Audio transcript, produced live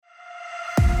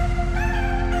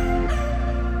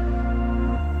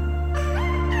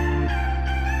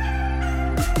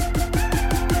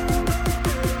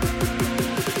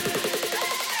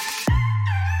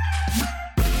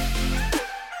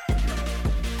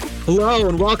Hello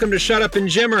and welcome to Shut Up and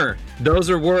Jimmer. Those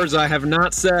are words I have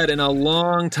not said in a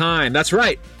long time. That's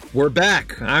right, we're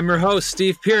back. I'm your host,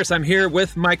 Steve Pierce. I'm here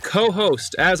with my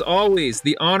co-host, as always,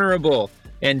 the honorable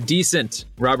and decent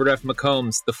Robert F.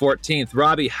 McCombs, the 14th.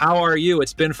 Robbie, how are you?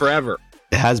 It's been forever.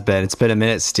 It has been. It's been a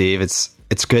minute, Steve.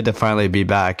 It's good to finally be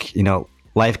back. You know,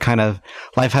 life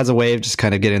has a way of just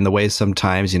kind of getting in the way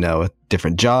sometimes, you know, with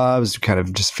different jobs, kind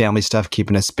of just family stuff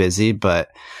keeping us busy.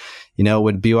 But you know,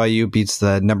 when BYU beats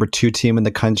the number 2 team in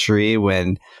the country,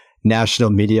 when national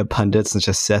media pundits such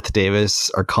as Seth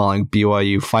Davis are calling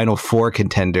BYU Final Four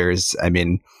contenders, I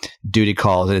mean, duty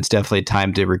calls, and it's definitely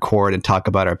time to record and talk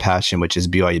about our passion, which is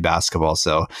BYU basketball.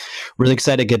 So really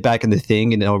excited to get back in the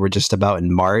thing. You know, we're just about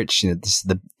in March. You know, this is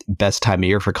the best time of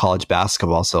year for college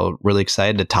basketball. So really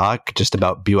excited to talk just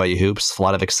about BYU hoops. A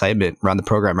lot of excitement around the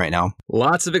program right now.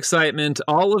 Lots of excitement,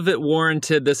 all of it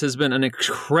warranted. This has been an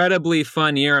incredibly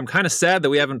fun year. I'm kind of sad that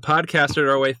we haven't podcasted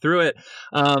our way through it,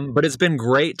 but it's been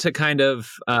great to kind of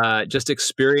just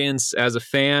experience as a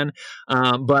fan.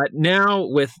 But now,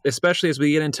 especially as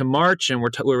we get into March and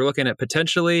we're looking at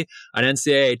potentially an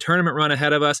NCAA tournament run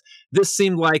ahead of us, this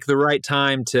seemed like the right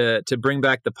time to bring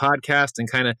back the podcast and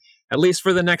kind of, at least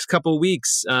for the next couple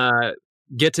weeks,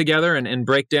 get together and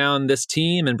break down this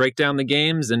team and break down the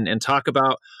games and talk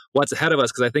about what's ahead of us,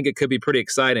 because I think it could be pretty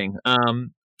exciting.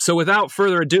 So without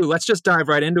further ado, let's just dive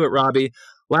right into it, Robbie.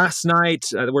 Last night,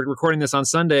 we're recording this on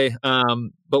Sunday,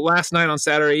 but last night on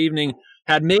Saturday evening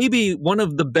had maybe one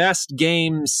of the best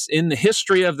games in the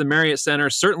history of the Marriott Center,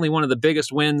 certainly one of the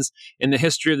biggest wins in the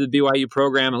history of the BYU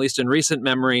program, at least in recent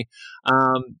memory.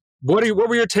 What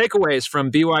were your takeaways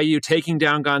from BYU taking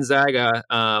down Gonzaga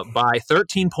by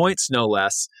 13 points, no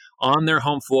less, on their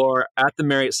home floor at the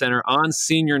Marriott Center on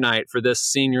senior night for this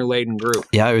senior-laden group?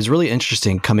 Yeah, it was really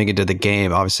interesting coming into the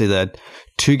game. Obviously, the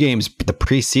 2 games, the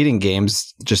preceding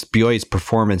games, just BYU's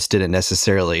performance didn't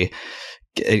necessarily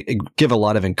give a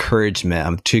lot of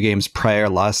encouragement. 2 games prior,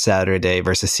 last Saturday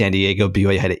versus San Diego,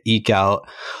 BYU had to eke out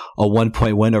a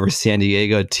 1-point win over San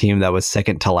Diego, team that was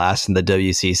second to last in the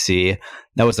WCC.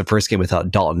 That was the first game without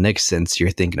Dalton Nixon. So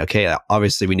you're thinking, okay,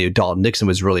 obviously we knew Dalton Nixon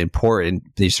was really important.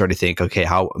 You sort of think, okay,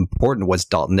 how important was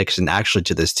Dalton Nixon actually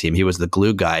to this team? He was the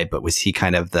glue guy, but was he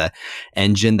kind of the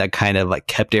engine that kind of like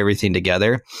kept everything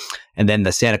together? And then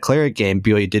the Santa Clara game,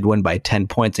 BYU did win by 10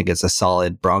 points against a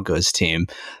solid Broncos team.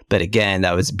 But again,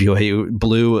 that was BYU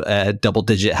blew a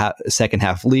double-digit second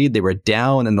half lead. They were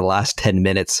down in the last 10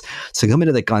 minutes. So coming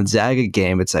to the Gonzaga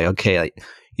game, it's like, okay, like,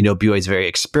 you know, BYU is very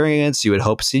experienced. You would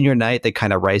hope senior night, they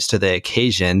kind of rise to the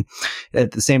occasion.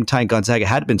 At the same time, Gonzaga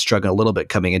had been struggling a little bit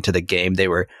coming into the game. They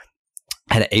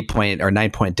had an 8-point or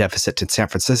 9-point deficit to San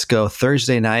Francisco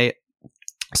Thursday night.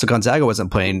 So Gonzaga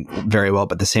wasn't playing very well,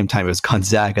 but at the same time, it was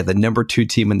Gonzaga, the number 2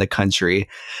 team in the country.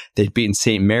 They'd beaten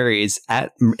St. Mary's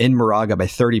in Moraga by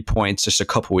 30 points just a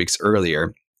couple weeks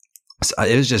earlier. So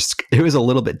it was a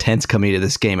little bit tense coming to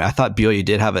this game. I thought BYU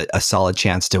did have a solid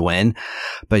chance to win,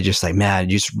 but just like, man,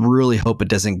 you just really hope it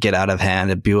doesn't get out of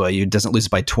hand and BYU doesn't lose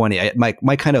by 20.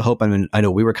 My kind of hope, I mean, I know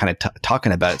we were kind of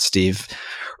talking about it, Steve,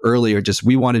 earlier, just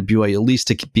we wanted BYU at least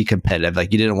to be competitive.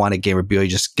 Like you didn't want a game where BYU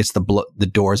just gets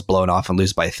the doors blown off and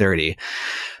lose by 30.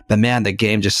 But man, the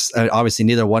game just, obviously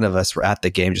neither one of us were at the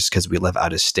game just because we live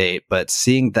out of state, but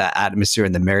seeing that atmosphere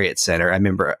in the Marriott Center, I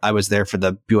remember I was there for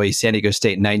the BYU San Diego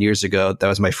State 9 years ago. That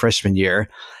was my freshman year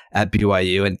at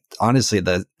BYU. And honestly,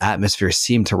 the atmosphere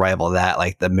seemed to rival that.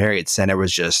 Like the Marriott Center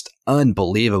was just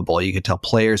unbelievable. You could tell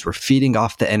players were feeding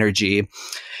off the energy. And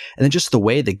then just the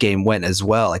way the game went as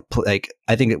well. Like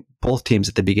I think both teams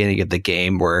at the beginning of the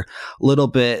game were a little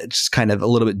bit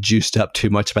juiced up too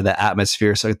much by the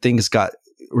atmosphere. So things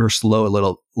were slow a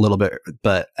little bit,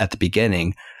 but at the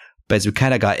beginning. But as we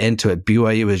kind of got into it,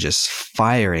 BYU was just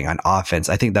firing on offense.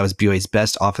 I think that was BYU's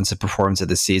best offensive performance of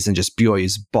the season. Just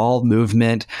BYU's ball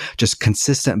movement, just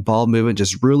consistent ball movement,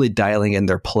 just really dialing in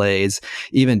their plays.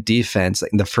 Even defense,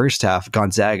 like in the first half,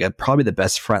 Gonzaga, probably the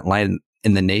best front line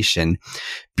in the nation.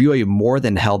 BYU more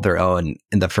than held their own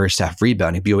in the first half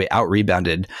rebounding. BYU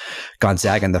out-rebounded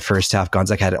Gonzaga in the first half.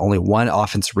 Gonzaga had only 1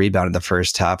 offensive rebound in the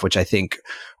first half, which I think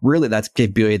really that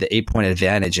gave BYU the 8-point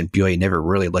advantage, and BYU never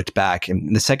really looked back. And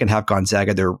in the second half,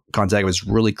 Gonzaga was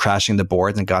really crashing the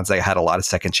boards, and Gonzaga had a lot of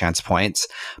second chance points.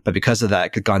 But because of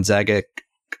that, Gonzaga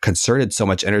concerted so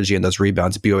much energy in those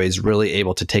rebounds, BYU is really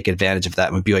able to take advantage of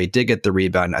that. When BYU did get the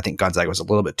rebound, I think Gonzaga was a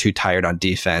little bit too tired on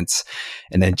defense.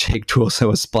 And then Jake Toolson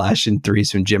was splashing threes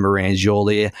from Jim Moran.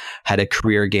 Had a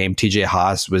career game. TJ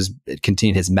Haas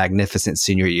continued his magnificent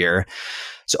senior year.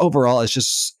 So overall, it's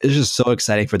just so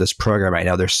exciting for this program right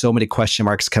now. There's so many question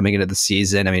marks coming into the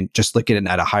season. I mean, just looking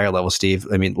at a higher level, Steve,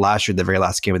 I mean, last year, the very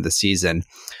last game of the season,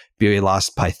 BYU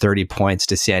lost by 30 points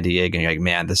to San Diego, and you're like,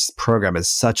 man, this program is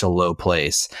such a low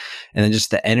place. And then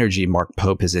just the energy Mark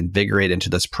Pope has invigorated into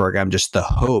this program, just the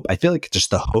hope. I feel like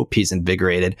just the hope he's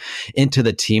invigorated into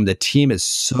the team. The team is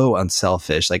so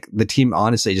unselfish. Like the team,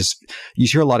 honestly, just you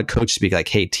hear a lot of coaches speak like,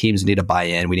 hey, teams need to buy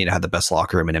in. We need to have the best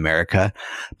locker room in America.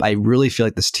 But I really feel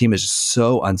like this team is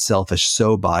so unselfish,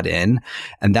 so bought in.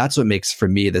 And that's what makes, for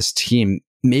me, this team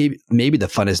maybe the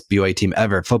funnest BYU team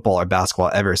ever, football or basketball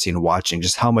ever seen watching,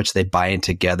 just how much they buy in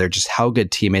together, just how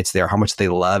good teammates they are, how much they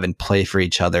love and play for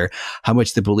each other, how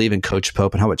much they believe in Coach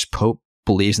Pope and how much Pope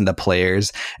believes in the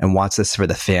players and wants this for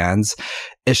the fans.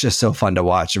 It's just so fun to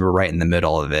watch, and we're right in the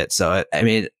middle of it. So, I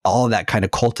mean, all of that kind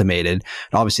of culminated.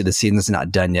 Obviously, the season's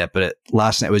not done yet, but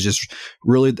last night was just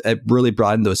it really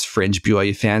brought in those fringe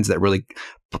BYU fans that really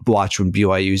watch when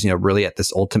BYU's, really at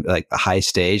this ultimate, like the high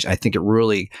stage. I think it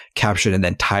really captured an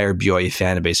entire BYU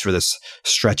fan base for this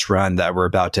stretch run that we're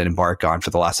about to embark on for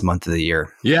the last month of the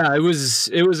year. Yeah, it was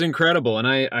incredible. And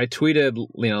I tweeted,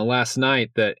 last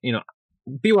night that,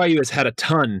 BYU has had a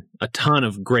ton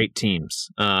of great teams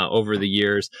over the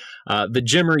years. The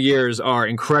Jimmer years are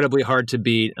incredibly hard to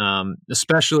beat,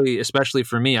 especially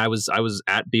for me. I was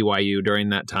at BYU during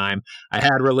that time. I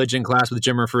had religion class with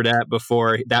Jimmer Fredette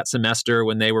before that semester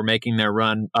when they were making their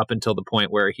run up until the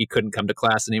point where he couldn't come to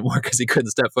class anymore because he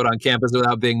couldn't step foot on campus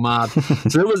without being mobbed.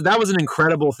 So that was an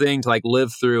incredible thing to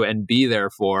live through and be there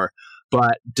for.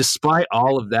 But despite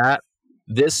all of that,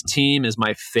 this team is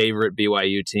my favorite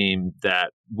BYU team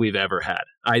that we've ever had.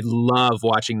 I love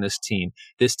watching this team.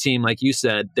 This team, like you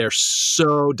said, they're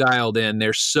so dialed in.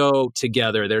 They're so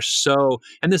together.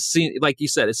 And this, like you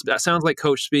said, that sounds like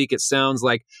coach speak. It sounds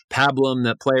like pablum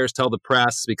that players tell the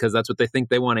press because that's what they think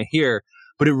they want to hear.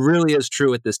 But it really is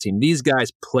true with this team. These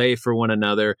guys play for one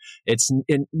another.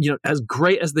 As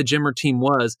great as the Jimmer team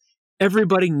was,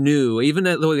 everybody knew, even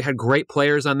though they had great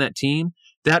players on that team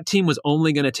was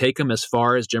only going to take them as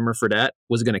far as Jimmer Fredette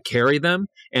was going to carry them.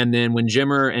 And then when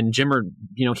Jimmer,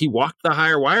 he walked the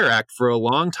higher wire act for a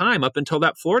long time up until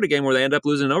that Florida game where they ended up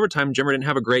losing in overtime. Jimmer didn't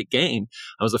have a great game.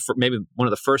 That was maybe one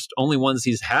of the only ones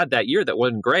he's had that year that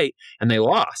wasn't great, and they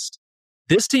lost.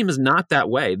 This team is not that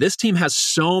way. This team has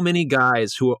so many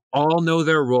guys who all know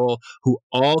their role, who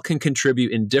all can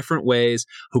contribute in different ways,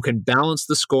 who can balance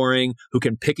the scoring, who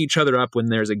can pick each other up when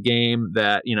there's a game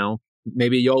that,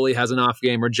 maybe Yoli has an off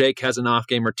game, or Jake has an off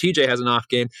game, or TJ has an off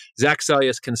game. Zach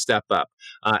Sellius can step up.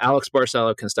 Alex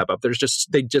Barcelo can step up.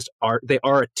 They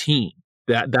are a team.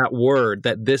 That word,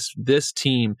 that this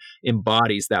team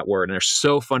embodies that word, and they're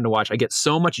so fun to watch. I get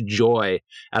so much joy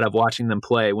out of watching them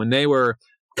play. When they were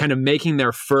kind of making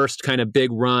their first kind of big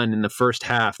run in the first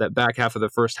half, that back half of the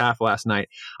first half last night,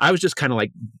 I was just kind of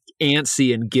like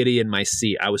antsy and giddy in my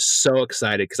seat. I was so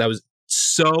excited because I was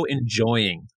so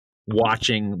enjoying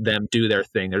watching them do their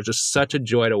thing. They're just such a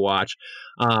joy to watch.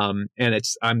 And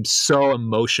I'm so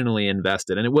emotionally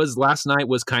invested. And last night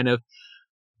was kind of,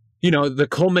 the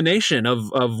culmination of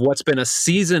what's been a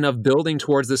season of building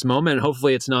towards this moment. And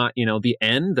hopefully it's not, the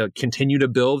end. They'll continue to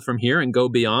build from here and go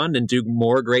beyond and do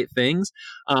more great things.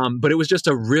 But it was just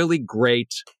a really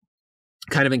great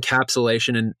kind of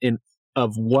encapsulation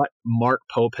of what Mark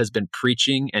Pope has been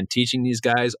preaching and teaching these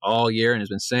guys all year and has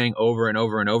been saying over and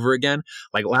over and over again.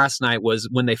 Like last night was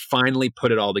when they finally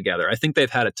put it all together. I think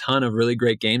they've had a ton of really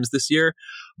great games this year,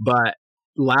 but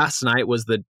last night was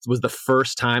the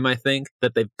first time, I think,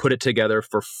 that they've put it together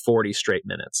for 40 straight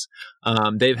minutes.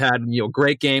 They've had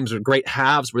great games or great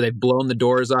halves where they've blown the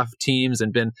doors off teams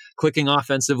and been clicking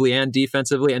offensively and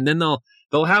defensively, and then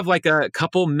they'll have like a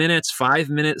couple minutes, 5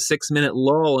 minute, 6 minute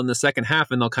lull in the second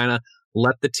half, and they'll kind of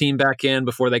let the team back in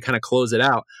before they kind of close it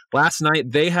out. Last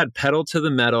night, they had pedal to the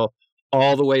metal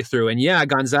all the way through. And yeah,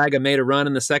 Gonzaga made a run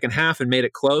in the second half and made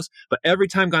it close, but every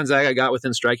time Gonzaga got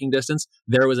within striking distance,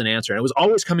 there was an answer. And it was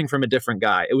always coming from a different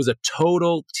guy. It was a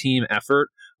total team effort,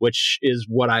 which is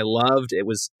what I loved. It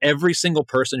was every single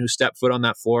person who stepped foot on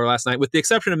that floor last night, with the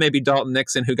exception of maybe Dalton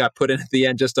Nixon, who got put in at the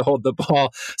end just to hold the ball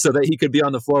so that he could be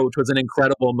on the floor, which was an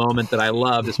incredible moment that I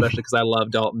loved, especially because I love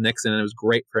Dalton Nixon, and it was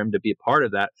great for him to be a part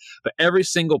of that. But every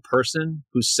single person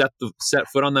who set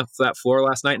foot on that floor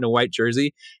last night in a white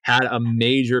jersey had a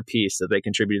major piece that they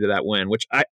contributed to that win, which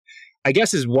I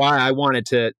guess is why I wanted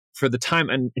to, for the time,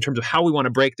 and in terms of how we want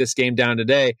to break this game down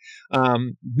today,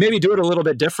 maybe do it a little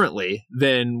bit differently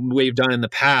than we've done in the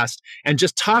past, and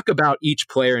just talk about each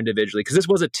player individually, because this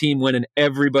was a team win and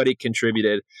everybody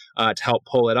contributed to help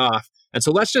pull it off. And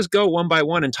so let's just go one by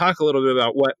one and talk a little bit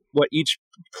about what each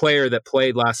player that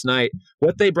played last night,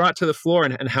 what they brought to the floor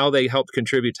and how they helped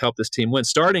contribute to help this team win,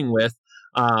 starting with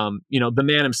The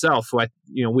man himself, who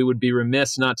we would be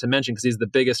remiss not to mention because he's the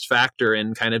biggest factor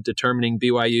in kind of determining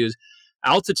BYU's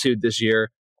altitude this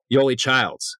year, Yoeli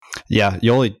Childs. Yeah,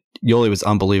 Yoeli was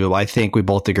unbelievable. I think we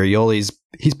both agree.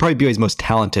 He's probably BYU's most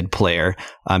talented player.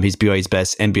 He's BYU's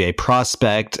best NBA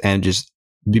prospect, and just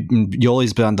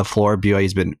Yoeli's been on the floor.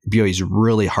 BYU's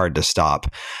really hard to stop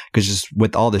because just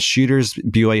with all the shooters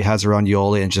BYU has around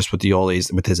Yoeli, and just with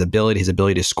his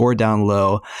ability to score down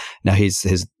low. Now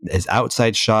his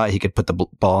outside shot, he could put the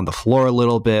ball on the floor a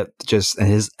little bit. And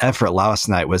his effort last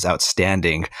night was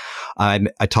outstanding.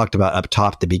 I talked about up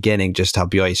top at the beginning just how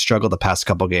BYU struggled the past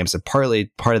couple of games, and part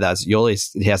of that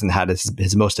is he hasn't had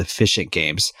his most efficient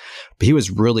games, but he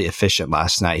was really efficient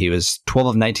last night. He was 12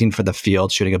 of 19 for the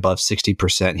field, shooting above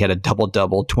 60%. He had a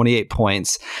double-double, 28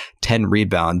 points, 10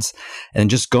 rebounds, and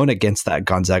just going against that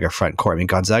Gonzaga front court. I mean,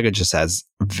 Gonzaga just has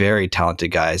very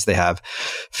talented guys. They have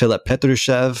Filip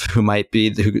Petrushev,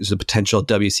 who's a potential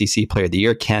WCC Player of the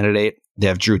Year candidate. They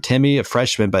have Drew Timme, a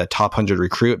freshman, but a top 100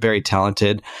 recruit, very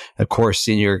talented. Of course,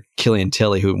 senior Killian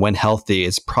Tillie, who, when healthy,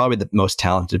 is probably the most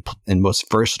talented and most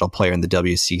versatile player in the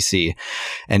WCC.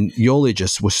 And Yoeli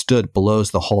just withstood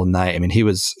blows the whole night. I mean, he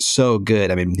was so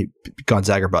good. I mean,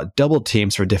 Gonzaga brought double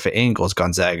teams for different angles.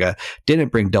 Gonzaga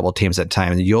didn't bring double teams at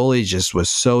times. And Yoeli just was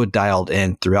so dialed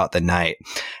in throughout the night.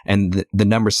 And the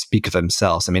numbers speak for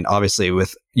themselves. I mean, obviously,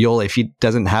 with Yoeli, if he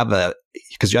doesn't have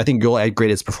because I think Yoeli had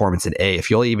graded his performance in A. If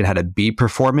Yoeli even had a B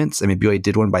performance, I mean, BYU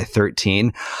did win by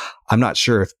 13. I'm not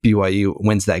sure if BYU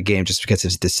wins that game just because of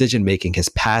his decision making, his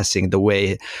passing, the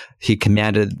way he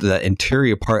commanded the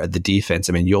interior part of the defense.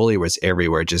 I mean, Yoeli was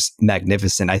everywhere, just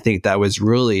magnificent. I think that was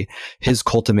really his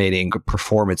culminating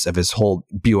performance of his whole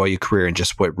BYU career and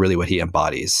just what he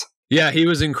embodies. Yeah, he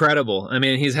was incredible. I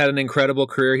mean, he's had an incredible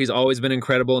career. He's always been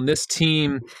incredible. And this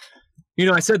team,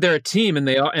 I said they're a team, and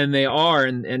they are,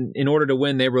 and in order to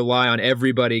win, they rely on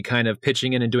everybody kind of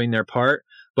pitching in and doing their part.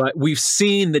 But we've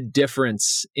seen the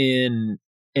difference in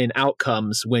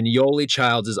outcomes when Yoeli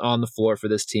Childs is on the floor for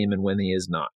this team and when he is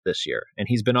not this year. And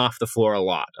he's been off the floor a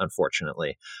lot,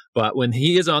 unfortunately. But when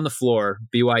he is on the floor,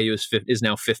 BYU is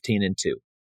now 15-2.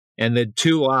 And the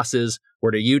two losses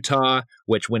were to Utah,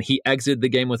 which when he exited the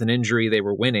game with an injury, they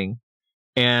were winning.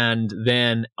 And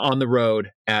then on the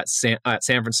road at San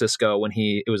Francisco, when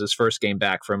it was his first game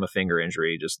back from a finger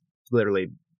injury, just literally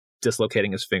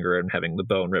dislocating his finger and having the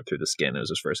bone ripped through the skin. It was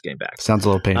his first game back. Sounds a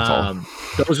little painful.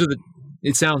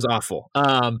 It sounds awful.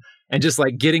 And just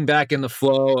like getting back in the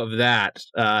flow of that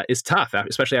is tough,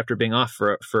 especially after being off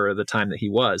for the time that he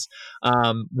was.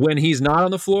 When he's not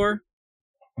on the floor,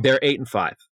 they're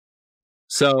 8-5.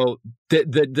 So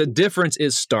the difference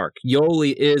is stark.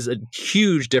 Yoeli is a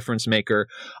huge difference maker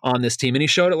on this team, and he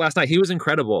showed it last night. He was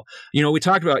incredible. You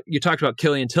talked about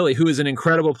Killian Tillie, who is an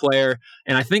incredible player,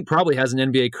 and I think probably has an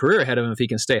NBA career ahead of him if he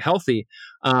can stay healthy.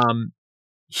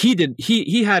 He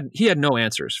had no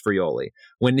answers for Yoeli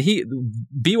when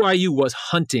BYU was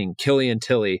hunting Killian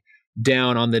Tillie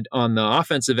down on the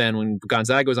offensive end when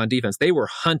Gonzaga was on defense. They were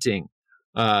hunting,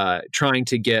 trying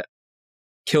to get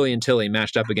Killian Tillie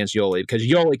matched up against Yoeli because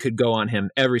Yoeli could go on him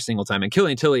every single time. And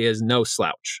Killian Tillie is no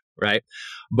slouch, right?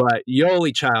 But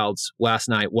Yoeli Childs last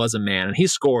night was a man, and he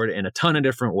scored in a ton of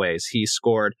different ways. He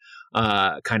scored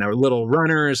kind of little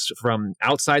runners from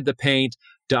outside the paint,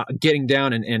 getting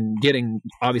down and getting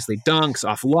obviously dunks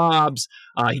off lobs.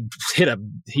 He hit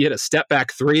a step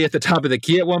back three at the top of the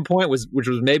key at one point, which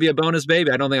was maybe a bonus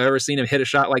baby. I don't think I've ever seen him hit a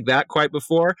shot like that quite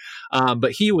before.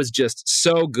 But he was just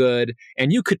so good,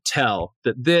 and you could tell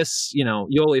that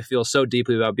Yoeli feels so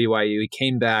deeply about BYU. He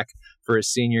came back for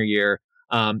his senior year.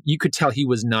 You could tell he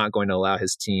was not going to allow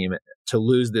his team to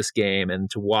lose this game and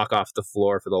to walk off the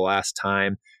floor for the last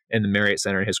time in the Marriott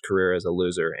Center in his career as a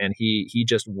loser. And he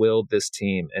just willed this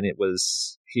team, and he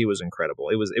was incredible.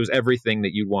 It was everything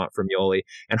that you'd want from Yoeli.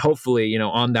 And hopefully,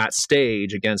 on that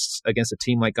stage against a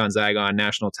team like Gonzaga on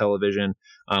national television,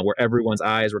 where everyone's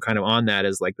eyes were kind of on that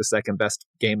as like the second best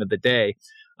game of the day,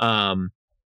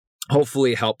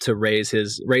 hopefully help to raise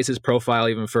his profile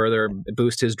even further,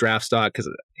 boost his draft stock, because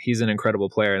he's an incredible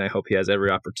player, and I hope he has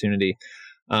every opportunity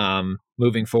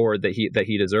moving forward that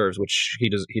he deserves, which he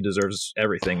deserves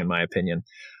everything in my opinion.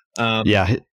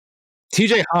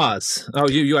 TJ Haws. Oh,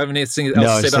 you have anything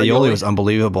else to say about Yoeli? Was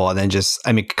unbelievable, and then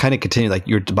kind of continue like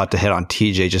you're about to hit on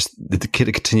TJ, just to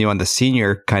continue on the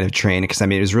senior kind of train, because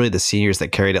it was really the seniors that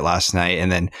carried it last night. And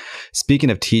then speaking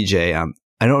of TJ,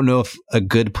 I don't know if a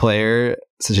good player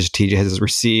such as TJ has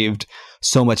received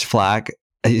so much flack,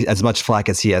 as much flack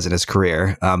as he has in his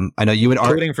career. I know you would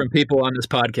argue, including from people on this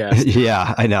podcast.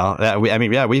 Yeah, I know.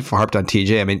 We've harped on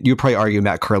TJ. You probably argue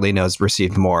Matt Carlino has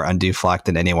received more undue flack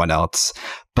than anyone else.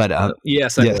 But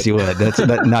yes, I would. you would. That's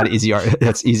not easy.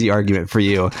 That's easy argument for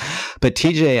you. But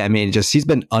TJ, I mean, he's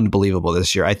been unbelievable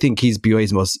this year. I think he's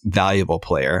BYU's most valuable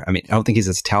player. I mean, I don't think he's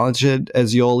as talented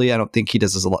as Yoli. I don't think he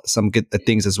does some good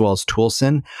things as well as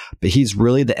Toulson. But he's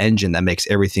really the engine that makes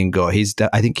everything go.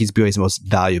 I think he's BYU's most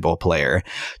valuable player,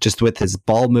 just with his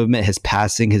ball movement, his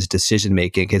passing, his decision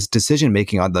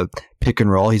making on the pick and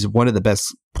roll. He's one of the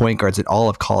best point guards in all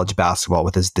of college basketball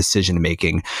with his decision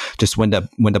making. Just when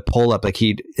to pull up, like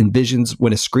he envisions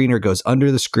when a screener goes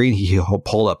under the screen, he'll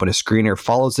pull up. When a screener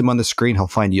follows him on the screen, he'll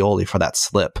find Yoli for that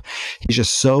slip. He's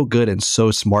just so good and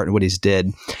so smart in what he's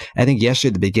did. I think yesterday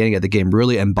at the beginning of the game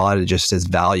really embodied just his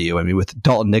value. I mean, with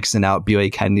Dalton Nixon out,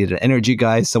 BYU kind of needed an energy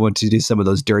guy, someone to do some of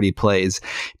those dirty plays.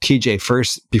 TJ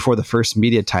before the first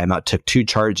media timeout took 2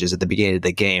 charges at the beginning of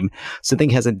the game. Something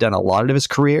he hasn't done a lot of his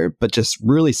career, but just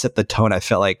really set the tone. I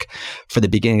felt like for the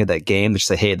beginning of that game, just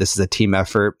say, hey, this is a team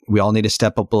effort. We all need to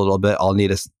step up a little bit. All need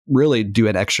to really do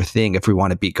an extra thing if we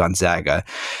want to beat Gonzaga.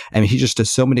 I mean, he just does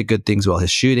so many good things. Well,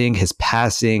 his shooting, his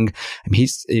passing. I mean,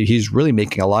 he's really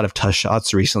making a lot of tough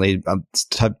shots recently.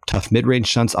 Tough mid-range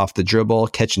shots off the dribble,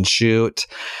 catch and shoot.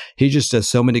 He just does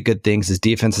so many good things. His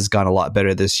defense has gone a lot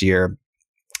better this year.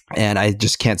 And I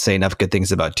just can't say enough good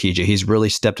things about TJ. He's really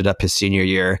stepped it up his senior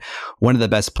year. One of the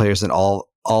best players in all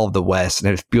of the West.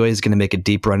 And if BYU is going to make a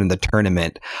deep run in the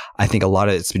tournament, I think a lot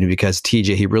of it's been because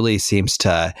TJ, he really seems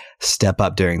to step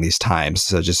up during these times.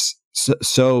 So just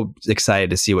so excited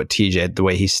to see what TJ, the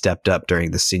way he stepped up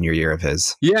during the senior year of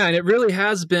his. Yeah, and it really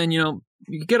has been, you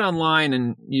get online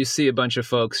and you see a bunch of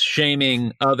folks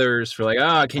shaming others for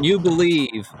like, can you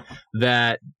believe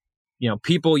that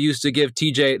people used to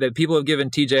people have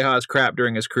given TJ Haws crap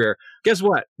during his career. Guess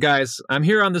what, guys? I'm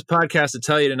here on this podcast to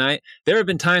tell you tonight, there have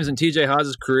been times in TJ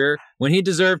Haws' career when he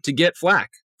deserved to get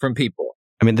flack from people.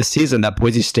 I mean, this season, that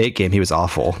Boise State game, he was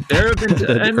awful. There have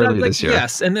been early this year.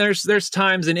 Yes, and there's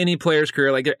times in any player's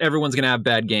career, like everyone's going to have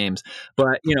bad games.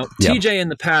 But, TJ in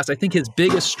the past, I think his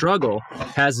biggest struggle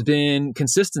has been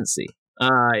consistency.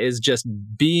 Is just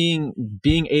being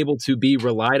able to be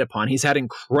relied upon. He's had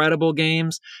incredible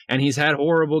games and he's had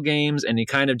horrible games, and he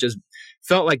kind of just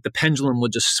felt like the pendulum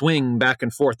would just swing back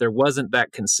and forth. There wasn't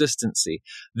that consistency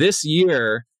this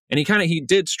year. And he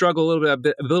did struggle a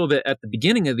little bit at the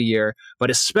beginning of the year,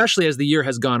 but especially as the year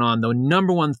has gone on, the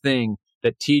number one thing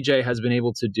that TJ has been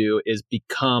able to do is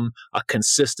become a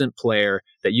consistent player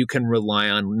that you can rely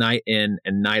on night in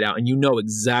and night out. And you know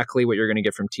exactly what you're going to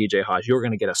get from TJ Haws. You're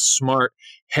going to get a smart,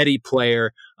 heady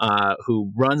player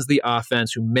who runs the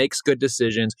offense, who makes good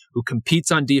decisions, who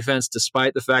competes on defense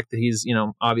despite the fact that he's,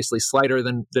 obviously slighter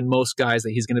than most guys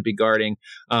that he's going to be guarding.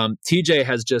 TJ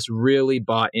has just really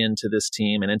bought into this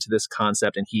team and into this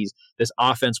concept, and this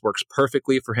offense works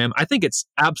perfectly for him. I think it's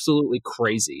absolutely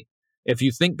crazy if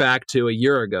you think back to a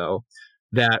year ago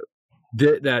that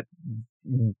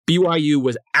BYU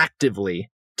was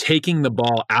actively taking the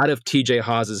ball out of TJ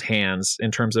Haws' hands in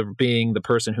terms of being the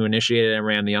person who initiated and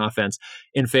ran the offense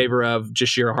in favor of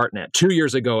Jashira Hartnett 2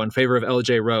 years ago in favor of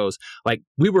LJ Rose. Like,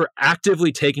 we were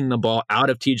actively taking the ball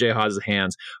out of TJ Haws'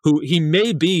 hands, who he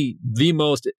may be the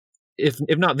most, if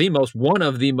not the most, one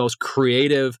of the most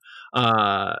creative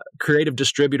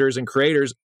distributors and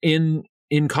creators in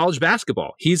college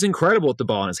basketball. He's incredible with the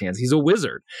ball in his hands. He's a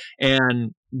wizard.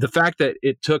 And the fact that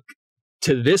it took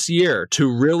to this year to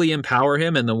really empower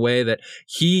him in the way that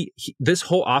this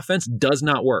whole offense does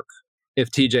not work if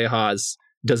TJ Haws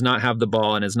does not have the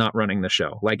ball and is not running the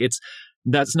show. Like,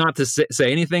 that's not to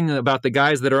say anything about the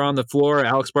guys that are on the floor,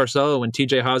 Alex Barcelo, when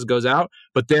TJ Haws goes out,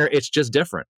 but it's just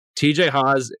different. TJ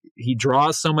Haws, he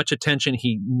draws so much attention.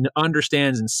 He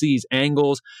understands and sees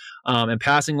angles and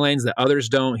passing lanes that others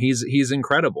don't. He's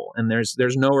incredible, and there's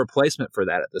no replacement for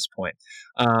that at this point.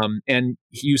 And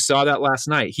you saw that last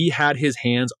night. He had his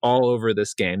hands all over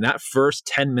this game. That first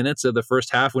 10 minutes of the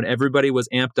first half, when everybody was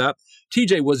amped up,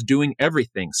 TJ was doing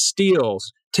everything: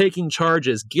 steals, taking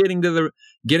charges, getting into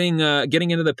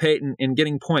the paint and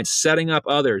getting points, setting up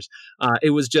others.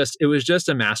 It was just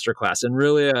a masterclass, and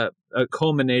really a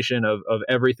culmination of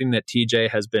everything that TJ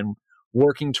has been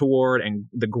working toward and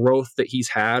the growth that he's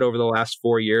had over the last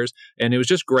 4 years. And it was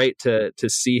just great to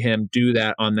see him do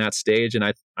that on that stage. And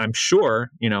I'm sure,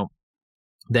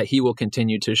 that he will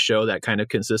continue to show that kind of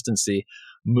consistency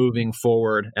moving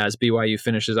forward as BYU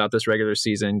finishes out this regular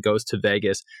season, goes to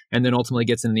Vegas, and then ultimately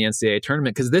gets in the NCAA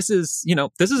tournament. Because this is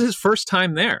his first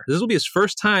time there. This will be his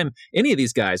first time any of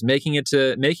these guys making it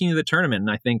to the tournament.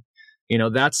 And I think,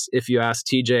 that's, if you ask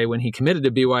TJ when he committed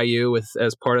to BYU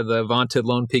as part of the vaunted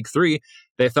Lone Peak 3,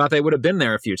 they thought they would have been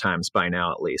there a few times by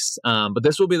now at least. But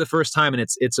this will be the first time, and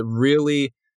it's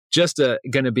really just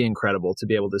going to be incredible to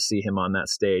be able to see him on that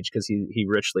stage, because he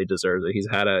richly deserves it. He's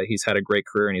had a great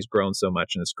career and he's grown so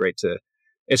much, and it's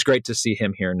great to see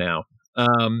him here now.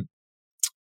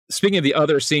 Speaking of the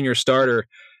other senior starter,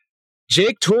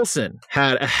 Jake Toolson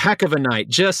had a heck of a night,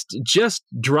 just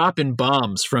dropping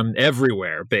bombs from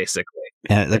everywhere, basically.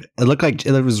 Yeah, it looked like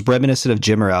it was reminiscent of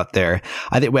Jimmer out there.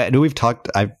 I know I've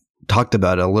talked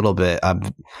about it a little bit. I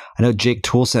know Jake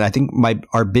Toolson. I think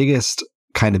our biggest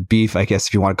kind of beef, I guess,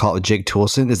 if you want to call it, with Jake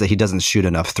Toolson, is that he doesn't shoot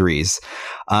enough threes.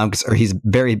 Or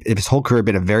his whole career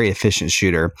been a very efficient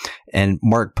shooter. And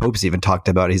Mark Pope's even talked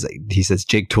about it. He says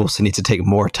Jake Toolson needs to take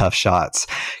more tough shots,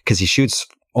 because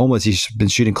he's been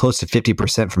shooting close to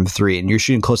 50% from three, and you're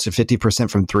shooting close to 50%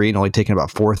 from three and only taking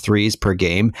about 4 threes per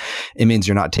game. It means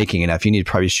you're not taking enough. You need to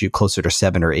probably shoot closer to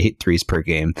 7 or 8 threes per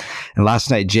game. And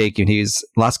last night, Jake,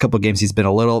 last couple of games, he's been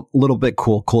a little bit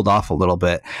cooled off a little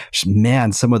bit.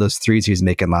 Man, some of those threes he was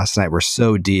making last night were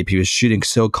so deep. He was shooting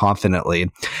so confidently.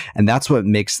 And that's what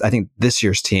makes, I think, this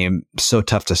year's team so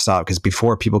tough to stop, because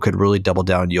before, people could really double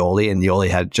down Yoli, and Yoli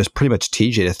had just pretty much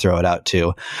TJ to throw it out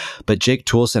to. But Jake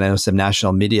Toolson, I know some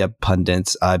national media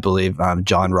pundits, I believe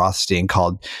John Rothstein,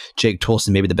 called Jake Toolson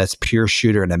maybe the best pure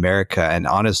shooter in America. And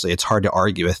honestly, it's hard to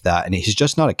argue with that. And he's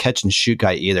just not a catch and shoot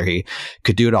guy either. He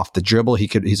could do it off the dribble.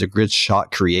 He's a good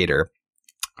shot creator.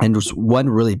 And there's one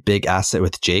really big asset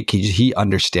with Jake. He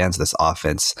understands this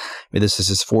offense. I mean, this is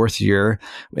his 4th year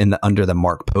under the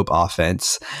Mark Pope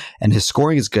offense, and his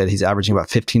scoring is good. He's averaging about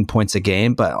 15 points a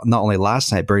game. But not only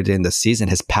last night, but in the season,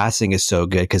 his passing is so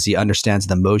good because he understands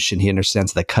the motion, he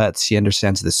understands the cuts, he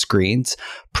understands the screens,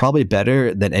 probably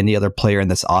better than any other player in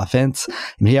this offense. I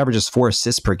mean, he averages 4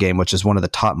 assists per game, which is one of the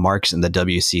top marks in the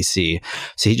WCC.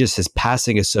 So his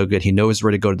passing is so good. He knows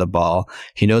where to go to the ball.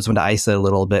 He knows when to isolate a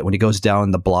little bit. When he goes down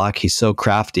the block, he's so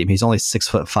crafty. I mean, he's only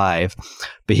 6'5",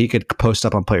 but he could post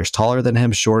up on players taller than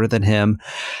him, shorter than him.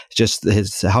 Just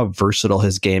how versatile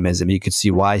his game is. I mean, you could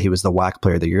see why he was the WAC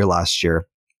player of the year last year.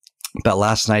 But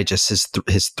last night, just his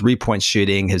 3-point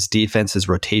shooting, his defense, his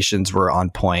rotations were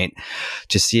on point.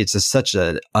 It's just such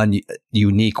a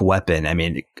unique weapon. I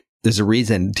mean, there's a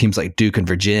reason teams like Duke and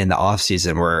Virginia in the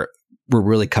offseason were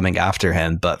really coming after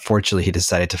him, but fortunately he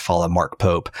decided to follow Mark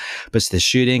Pope. But it's the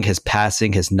shooting, his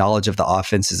passing, his knowledge of the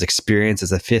offense, his experience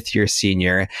as a 5th-year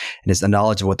senior, and his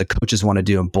knowledge of what the coaches want to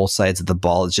do on both sides of the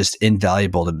ball is just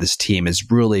invaluable to this team.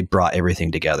 Has really brought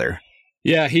everything together.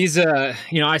 Yeah, he's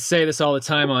I say this all the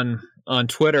time on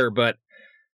Twitter, but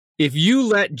if you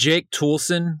let Jake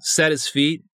Toolson set his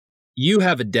feet, you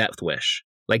have a depth wish.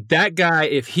 Like, that guy,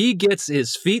 if he gets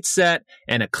his feet set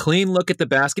and a clean look at the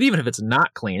basket, even if it's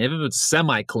not clean, even if it's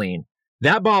semi-clean,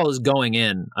 that ball is going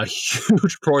in a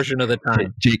huge portion of the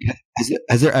time. Jake,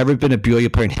 has there ever been a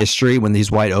BYU player in history when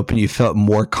he's wide open, you felt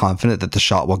more confident that the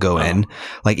shot will go in?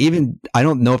 Like, even, I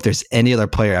don't know if there's any other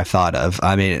player I've thought of.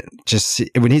 I mean, just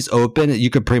when he's open, you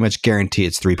could pretty much guarantee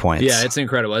it's 3 points. Yeah, it's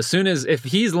incredible. As soon as, if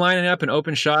he's lining up an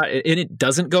open shot and it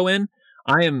doesn't go in,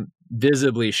 I am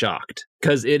visibly shocked,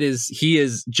 because he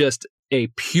is just a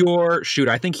pure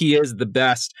shooter. I think he is the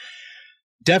best,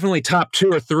 definitely top 2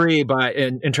 or 3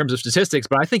 in terms of statistics,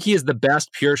 but I think he is the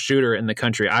best pure shooter in the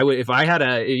country. I would, if I had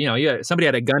somebody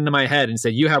had a gun to my head and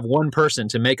said, you have one person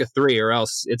to make a 3 or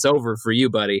else it's over for you,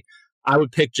 buddy, I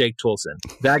would pick Jake Toolson.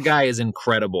 That guy is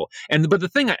incredible. But the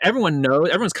thing everyone knows,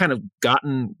 everyone's kind of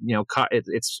gotten, caught.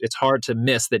 It's hard to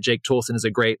miss that Jake Toolson is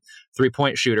a great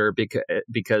 3-point shooter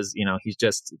because he's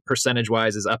just percentage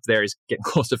wise is up there. He's getting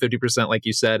close to 50%, like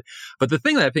you said. But the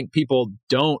thing that I think people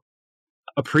don't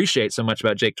appreciate so much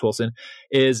about Jake Toolson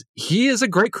is he is a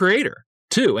great creator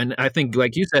too. And I think,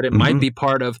 like you said, it might be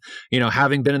part of,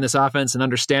 having been in this offense and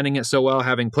understanding it so well,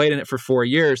 having played in it for 4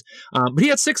 years. But he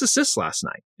had 6 assists last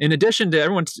night. In addition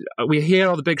to he had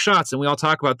all the big shots, and we all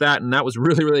talk about that. And that was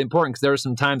really, really important, because there were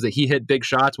some times that he hit big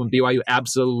shots when BYU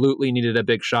absolutely needed a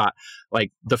big shot.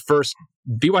 Like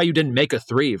BYU didn't make a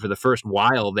 3 for the first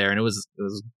while there. And it was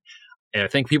I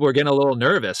think people are getting a little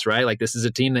nervous, right? Like, this is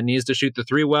a team that needs to shoot the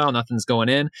 3 well. Nothing's going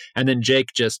in. And then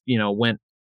Jake just, went,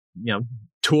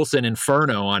 Toolson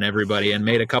Inferno on everybody and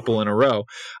made a couple in a row.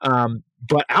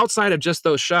 But outside of just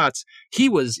those shots, he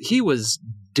was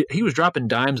dropping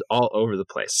dimes all over the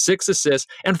place. 6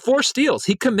 assists and 4 steals.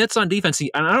 He commits on defense.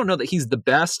 And I don't know that he's the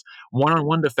best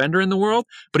one-on-one defender in the world,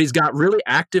 but he's got really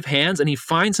active hands, and he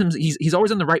finds him. He's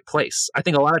always in the right place. I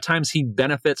think a lot of times he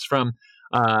benefits from,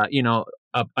 a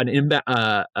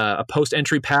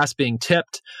post-entry pass being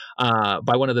tipped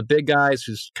by one of the big guys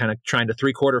who's kind of trying to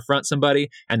 3-quarter front somebody,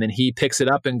 and then he picks it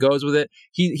up and goes with it.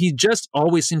 He just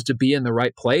always seems to be in the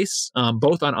right place,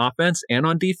 both on offense and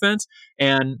on defense.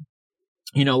 And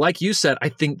like you said, I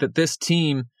think that this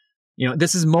team,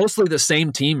 this is mostly the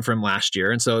same team from last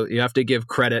year. And so you have to give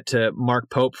credit to Mark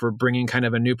Pope for bringing kind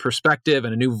of a new perspective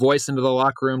and a new voice into the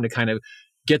locker room to kind of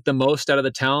get the most out of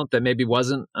the talent that maybe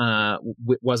wasn't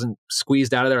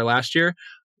squeezed out of there last year.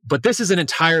 But this is an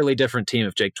entirely different team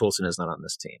if Jake Toolson is not on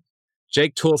this team.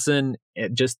 Jake Toolson,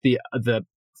 just the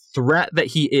threat that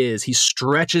he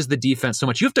stretches the defense so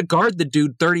much. You have to guard the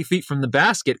dude 30 feet from the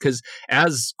basket because,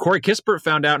 as Corey Kispert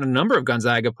found out in a number of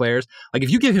Gonzaga players, like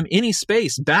if you give him any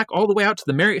space back all the way out to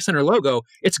the Marriott Center logo,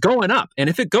 it's going up. And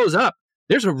if it goes up,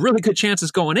 there's a really good chance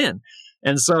it's going in.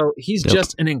 And so he's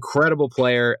just an incredible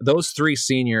player. Those three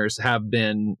seniors have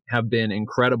been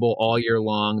incredible all year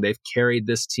long. They've carried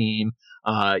this team.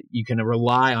 You can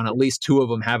rely on at least two of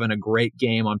them having a great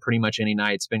game on pretty much any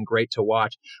night. It's been great to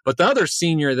watch. But the other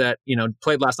senior that,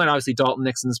 played last night, obviously Dalton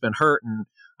Nixon's been hurt, and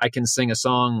I can sing a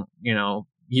song,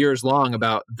 years long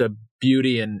about the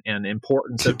beauty and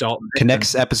importance of Dalton Nixon.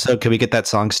 Next episode, can we get that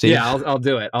song, Steve? Yeah, I'll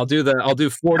do it. I'll do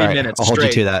 40 minutes I'll straight.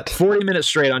 hold you to that. 40 minutes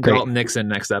straight on Dalton Nixon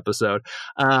next episode.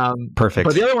 Perfect.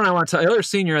 But the other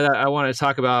senior that I want to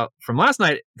talk about from last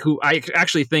night, who I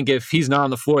actually think if he's not on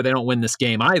the floor, they don't win this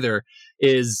game either,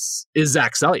 is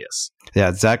Zach Seljaas.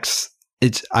 Yeah,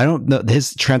 I don't know,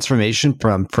 his transformation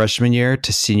from freshman year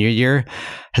to senior year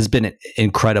has been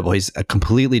incredible. He's a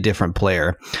completely different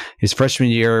player. His freshman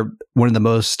year, one of the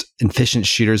most efficient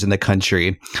shooters in the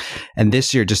country. And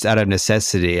this year, just out of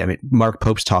necessity, I mean, Mark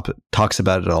Pope talks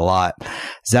about it a lot.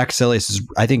 Zach Seljaas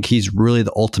I think he's really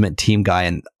the ultimate team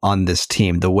guy on this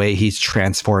team, the way he's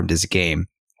transformed his game.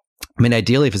 I mean,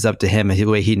 ideally, if it's up to him, the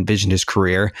way he envisioned his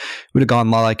career, would have gone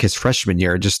more like his freshman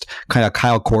year, just kind of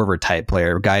Kyle Korver type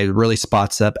player, a guy who really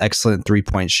spots up, excellent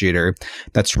 3-point shooter.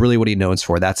 That's really what he knows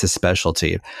for. That's his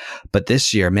specialty. But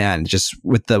this year, man, just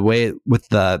with a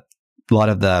lot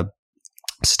of the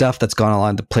stuff that's gone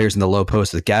along, the players in the low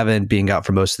post, with Gavin being out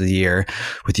for most of the year,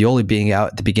 with Yoli being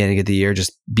out at the beginning of the year,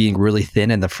 just being really thin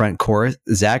in the front court,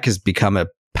 Zach has become a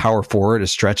power forward, a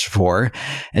stretch four,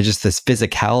 and just this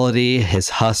physicality, his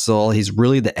hustle. He's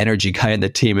really the energy guy in the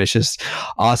team. It's just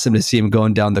awesome to see him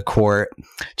going down the court,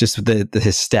 just with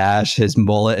his stash, his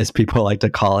mullet, as people like to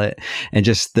call it, and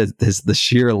just the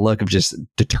sheer look of just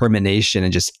determination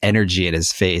and just energy in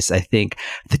his face. I think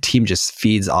the team just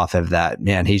feeds off of that.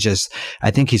 Man,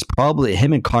 I think he's probably,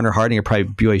 him and Connor Harding are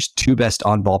probably BYU's two best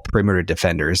on-ball perimeter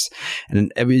defenders.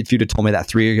 And if you'd have told me that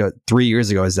 3 years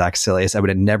ago as Zach Seljaas, I would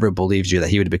have never believed you that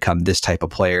he would become this type of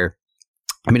player.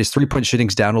 I mean, his 3-point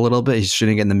shooting's down a little bit. He's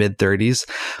shooting in the mid-30s.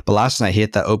 But last night he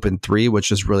hit that open 3, which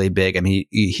was really big. I mean,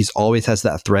 he's always has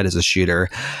that threat as a shooter,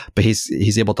 but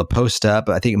he's able to post up.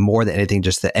 I think more than anything,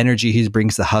 just the energy he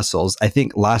brings, the hustles. I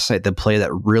think last night the play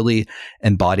that really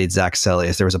embodied Zach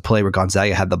Seljaas, there was a play where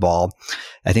Gonzaga had the ball.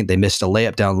 I think they missed a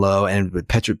layup down low, and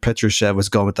Petrushev was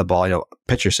going with the ball.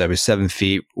 Petrushev is 7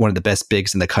 feet, one of the best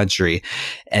bigs in the country,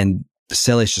 and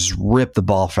Seljaas just ripped the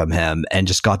ball from him and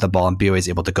just got the ball, and BYU is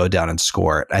able to go down and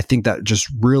score. I think that just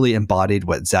really embodied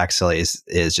what Zach Seljaas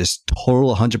is, just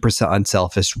total 100%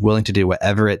 unselfish, willing to do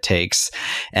whatever it takes,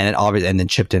 and then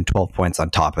chipped in 12 points on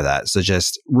top of that. So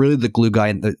just really the glue guy.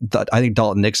 I think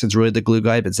Dalton Nixon's really the glue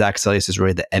guy, but Zach Seljaas is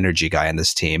really the energy guy on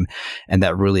this team, and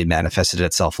that really manifested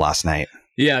itself last night.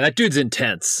 Yeah, that dude's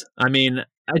intense. I mean,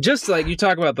 I just like you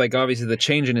talk about, like, obviously the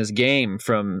change in his game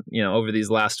from, over these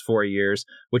last 4 years,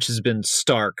 which has been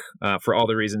stark for all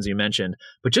the reasons you mentioned,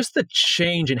 but just the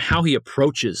change in how he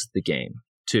approaches the game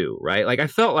too, right? Like, I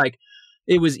felt like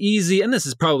it was easy, and this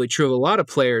is probably true of a lot of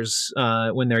players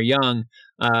when they're young.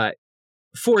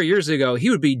 4 years ago, he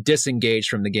would be disengaged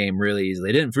from the game really easily.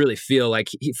 It didn't really feel like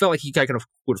he felt like he kind of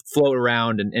would float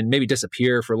around and maybe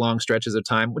disappear for long stretches of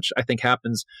time, which I think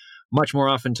happens much more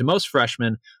often to most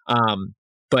freshmen.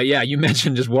 But yeah, you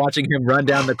mentioned just watching him run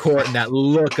down the court and that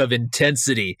look of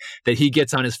intensity that he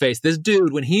gets on his face. This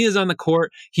dude, when he is on the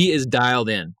court, he is dialed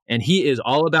in, and he is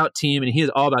all about team, and he is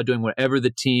all about doing whatever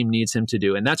the team needs him to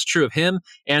do. And that's true of him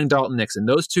and Dalton Nixon.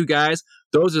 Those two guys,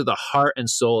 those are the heart and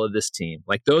soul of this team.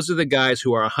 Like, those are the guys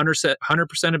who are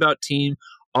 100% about team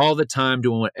all the time,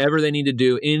 doing whatever they need to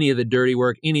do, any of the dirty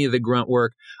work, any of the grunt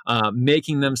work,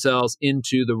 making themselves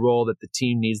into the role that the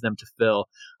team needs them to fill.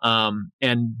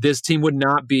 And this team would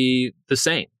not be the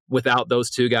same without those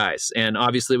two guys. And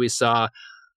obviously we saw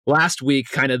last week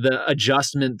kind of the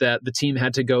adjustment that the team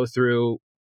had to go through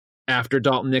after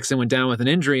Dalton Nixon went down with an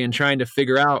injury, and trying to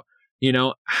figure out,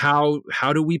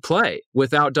 how do we play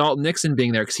without Dalton Nixon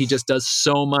being there? Because he just does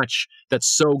so much that's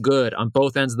so good on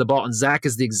both ends of the ball. And Zach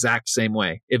is the exact same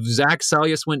way. If Zach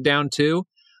Seljaas went down too,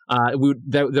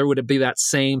 there would be that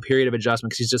same period of adjustment,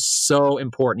 because he's just so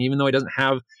important. Even though he doesn't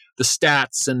have the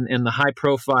stats and the high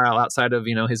profile outside of,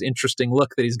 his interesting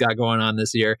look that he's got going on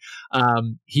this year.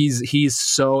 He's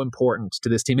so important to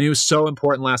this team. And he was so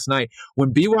important last night.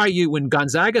 When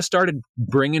Gonzaga started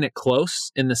bringing it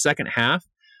close in the second half,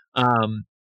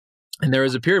 and there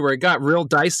was a period where it got real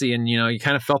dicey, and you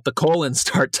kind of felt the colon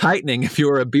start tightening. If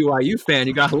you were a BYU fan,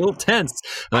 you got a little tense,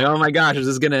 like, oh my gosh,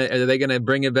 are they gonna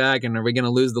bring it back, and are we gonna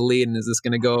lose the lead, and is this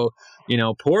gonna go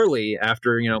poorly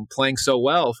after playing so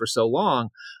well for so long?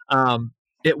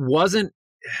 It wasn't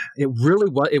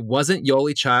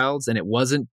Yoli Childs, and it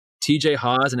wasn't TJ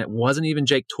Haws, and it wasn't even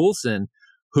Jake Toolson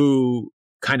who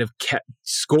kind of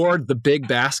scored the big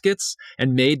baskets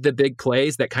and made the big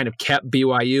plays that kind of kept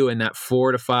BYU in that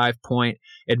 4 to 5 point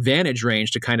advantage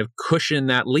range to kind of cushion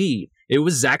that lead. It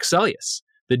was Zach Seljaas,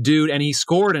 the dude, and he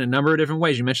scored in a number of different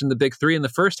ways. You mentioned the big three in the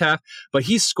first half, but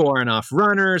he's scoring off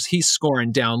runners. He's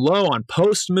scoring down low on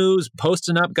post moves,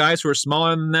 posting up guys who are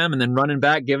smaller than them and then running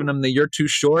back, giving them the "you're too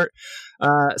short"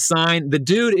 sign. The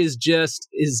dude is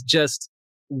just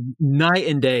night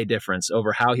and day difference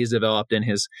over how he's developed in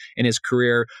his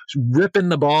career, ripping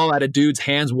the ball out of dudes'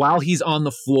 hands while he's on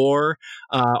the floor,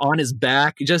 on his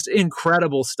back, just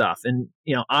incredible stuff. And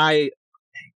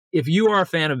if you are a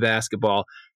fan of basketball,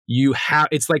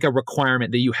 it's like a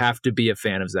requirement that you have to be a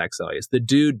fan of Zach Seljaas. The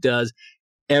dude does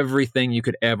everything you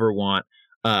could ever want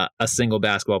a single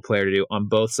basketball player to do on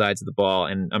both sides of the ball,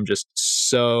 and I'm just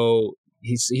so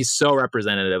he's so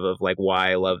representative of like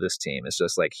why I love this team. It's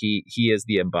just like he is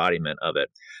the embodiment of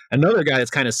it. Another guy that's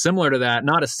kind of similar to that,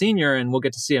 not a senior, and we'll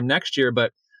get to see him next year,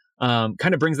 but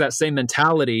kind of brings that same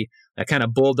mentality, that kind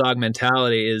of bulldog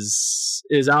mentality, is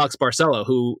Alex Barcelo,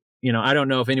 who I don't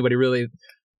know if anybody we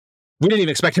didn't even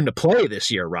expect him to play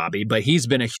this year, Robbie, but he's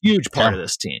been a huge part of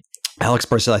this team. Alex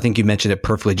Barcelo, I think you mentioned it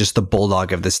perfectly, just the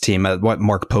bulldog of this team, what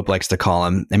Mark Pope likes to call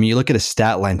him. I mean, you look at his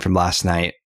stat line from last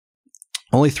night.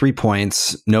 Only 3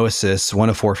 points, no assists, 1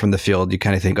 of 4 from the field. You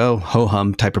kind of think, oh,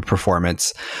 ho-hum type of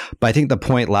performance. But I think the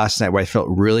point last night where I felt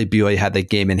really BYU had the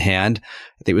game in hand,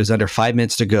 I think it was under 5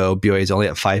 minutes to go. BYU is only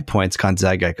at 5 points.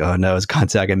 Gonzaga, like, oh no, is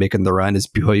Gonzaga making the run? Is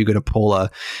BYU going to pull a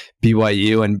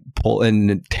BYU and pull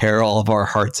and tear all of our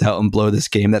hearts out and blow this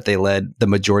game that they led the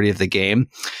majority of the game?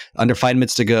 Under 5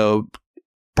 minutes to go,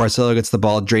 Barcelo gets the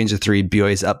ball, drains a three,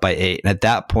 BYU is up by 8. And at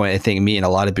that point, I think me and a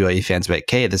lot of BYU fans were like,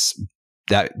 okay,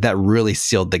 that really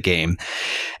sealed the game.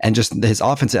 And just his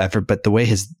offensive effort, but the way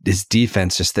his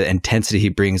defense, just the intensity he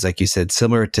brings, like you said,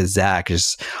 similar to Zach,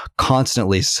 just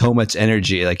constantly so much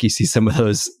energy. Like you see some of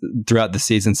those throughout the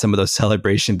season, some of those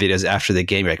celebration videos after the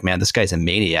game, you're like, man, this guy's a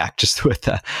maniac just with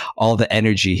all the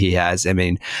energy he has. I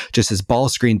mean, just his ball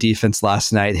screen defense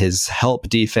last night, his help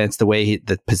defense, the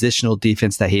positional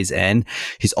defense that he's in,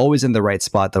 he's always in the right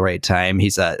spot at the right time.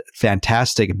 He's a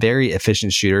fantastic, very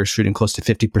efficient shooter, shooting close to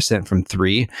 50% from 3.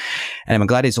 And I'm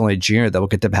glad he's only a junior, that we'll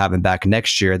get to have him back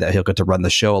next year, that he'll get to run the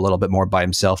show a little bit more by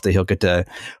himself, that he'll get to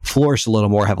flourish a little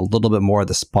more, have a little bit more of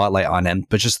the spotlight on him.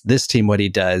 But just this team, what he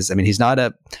does, I mean,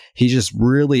 he just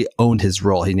really owned his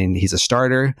role. He's a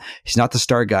starter. He's not the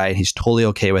star guy. He's totally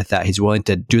okay with that. He's willing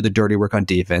to do the dirty work on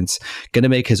defense, going to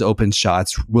make his open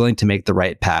shots, willing to make the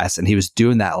right pass. And he was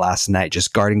doing that last night,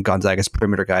 just guarding Gonzaga's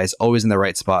perimeter guys, always in the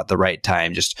right spot at the right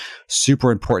time. Just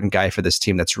super important guy for this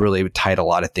team that's really tied a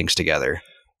lot of things together.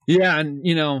 Yeah, and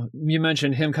you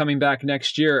mentioned him coming back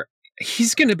next year.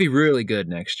 He's going to be really good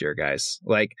next year, guys.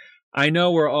 Like, I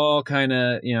know we're all kind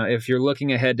of, if you're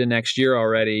looking ahead to next year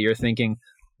already, you're thinking,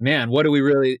 man, what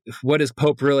does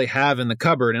Pope really have in the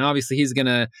cupboard? And obviously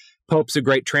Pope's a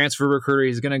great transfer recruiter.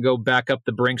 He's going to go back up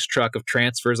the Brinks truck of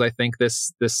transfers, I think,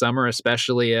 this summer,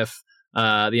 especially if the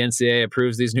NCAA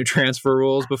approves these new transfer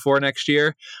rules before next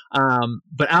year.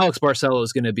 But Alex Barcelo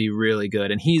is going to be really good.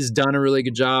 And he's done a really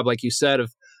good job, like you said,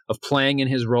 of playing in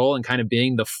his role and kind of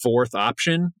being the fourth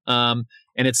option.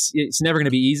 And it's never going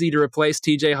to be easy to replace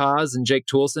TJ Haws and Jake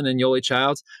Toolson and Yoli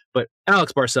Childs, but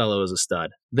Alex Barcelo is a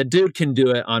stud. The dude can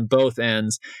do it on both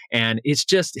ends, and it's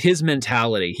just his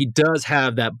mentality. He does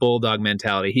have that bulldog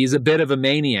mentality. He's a bit of a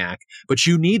maniac, but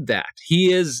you need that.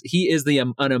 He is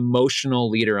an emotional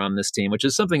leader on this team, which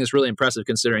is something that's really impressive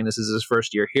considering this is his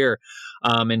first year here,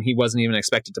 and he wasn't even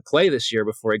expected to play this year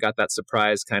before he got that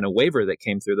surprise kind of waiver that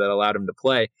came through that allowed him to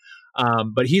play.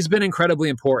 But he's been incredibly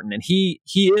important, and he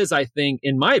is, I think,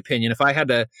 in my opinion, if I had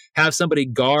to have somebody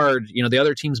guard, the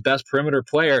other team's best perimeter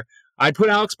player, I'd put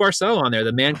Alex Barcelo on there.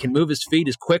 The man can move his feet,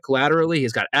 is quick laterally,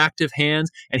 he's got active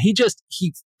hands, and he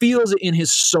feels it in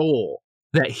his soul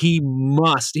that he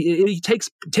takes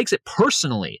it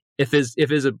personally if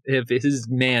his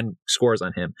man scores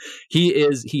on him.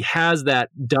 He has that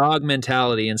dog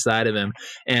mentality inside of him,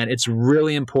 and it's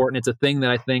really important. It's a thing that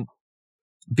I think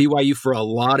BYU for a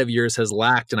lot of years has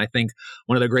lacked. And I think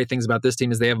one of the great things about this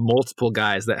team is they have multiple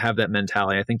guys that have that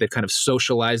mentality. I think they've kind of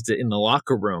socialized it in the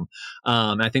locker room.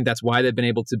 I think that's why they've been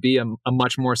able to be a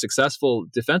much more successful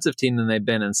defensive team than they've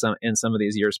been in some of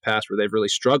these years past, where they've really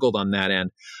struggled on that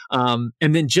end.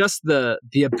 And then just the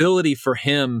ability for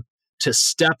him to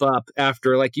step up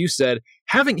after, like you said,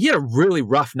 he had a really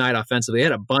rough night offensively. He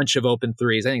had a bunch of open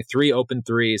threes, I think 3 open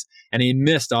threes, and he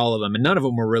missed all of them, and none of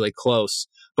them were really close.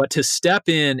 But to step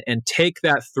in and take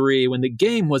that 3 when the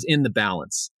game was in the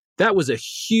balance, that was a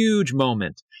huge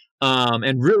moment,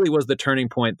 and really was the turning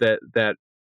point that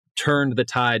turned the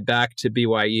tide back to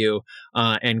BYU,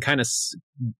 and kind of,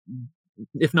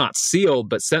 if not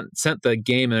sealed, but sent the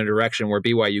game in a direction where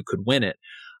BYU could win it.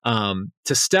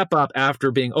 To step up after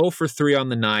being 0 for 3 on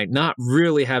the night, not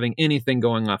really having anything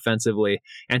going offensively,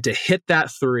 and to hit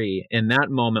that 3 in that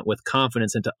moment with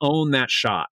confidence and to own that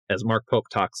shot, as Mark Pope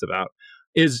talks about,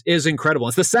 is incredible.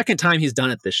 It's the second time he's done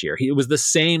it this year. It was the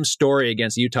same story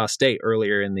against Utah State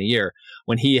earlier in the year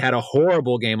when he had a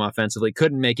horrible game offensively,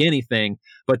 couldn't make anything,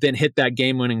 but then hit that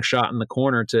game-winning shot in the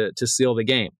corner to seal the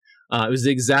game. It was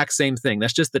the exact same thing.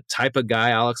 That's just the type of guy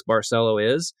Alex Barcelo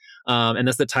is. And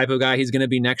that's the type of guy he's going to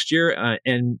be next year,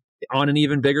 and on an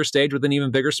even bigger stage with an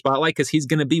even bigger spotlight, because he's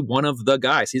going to be one of the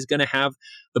guys. He's going to have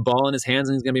the ball in his hands,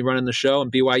 and he's going to be running the show,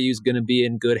 and BYU is going to be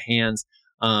in good hands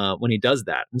when he does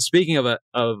that. And speaking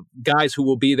of guys who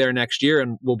will be there next year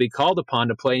and will be called upon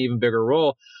to play an even bigger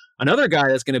role, another guy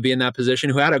that's going to be in that position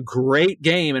who had a great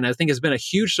game and I think has been a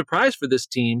huge surprise for this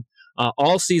team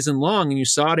all season long, and you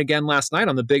saw it again last night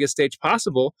on the biggest stage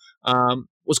possible,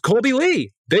 was Colby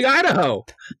Lee, Big Idaho.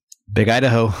 Big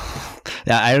Idaho.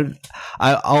 Yeah,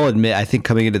 I'll admit, I think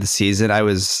coming into the season, I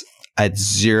had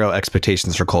zero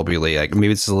expectations for Colby Lee. Like,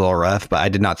 maybe it's a little rough, but I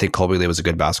did not think Colby Lee was a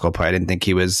good basketball player. I didn't think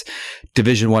he was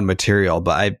Division I material,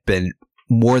 but I've been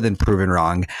more than proven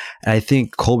wrong. And I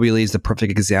think Colby Lee is the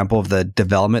perfect example of the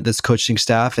development of this coaching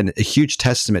staff, and a huge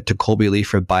testament to Colby Lee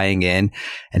for buying in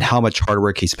and how much hard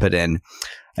work he's put in.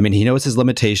 I mean, he knows his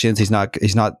limitations. He's not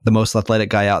the most athletic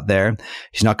guy out there.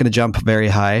 He's not going to jump very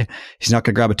high. He's not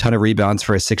going to grab a ton of rebounds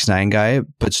for a 6'9" guy,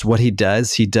 but just what he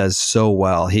does so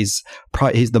well. He's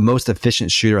the most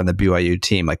efficient shooter on the BYU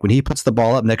team. Like, when he puts the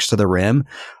ball up next to the rim,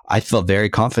 I feel very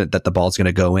confident that the ball's going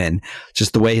to go in.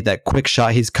 Just the way that quick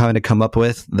shot he's kind of come up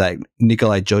with, that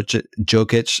Nikolai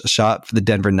Jokic shot for the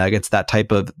Denver Nuggets, that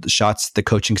type of shots the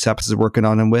coaching staff is working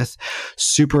on him with,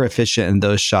 super efficient in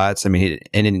those shots. I mean,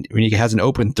 when he has an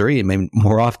open 3, I mean,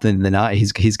 more often than not,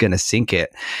 he's going to sink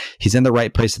it. He's in the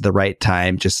right place at the right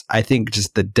time. I think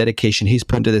the dedication he's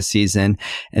put into this season,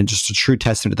 and just a true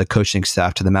testament to the coaching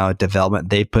staff, to the amount of development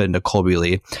they've put into Colby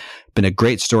Lee. Been a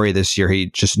great story this year.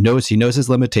 He just knows his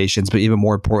limitations, but even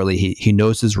more importantly, he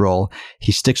knows his role.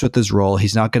 He sticks with his role.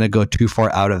 He's not going to go too far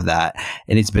out of that.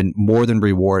 And he's been more than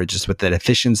rewarded just with that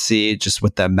efficiency, just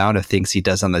with the amount of things he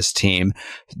does on this team.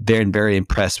 Very, very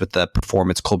impressed with the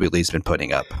performance Colby Lee's been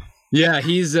putting up. Yeah,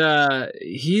 he's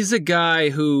a guy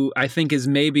who I think is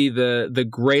maybe the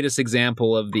greatest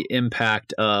example of the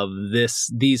impact of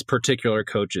these particular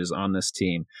coaches on this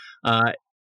team.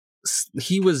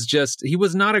 He was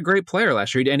not a great player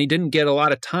last year, and he didn't get a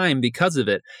lot of time because of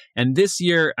it. And this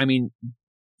year, I mean,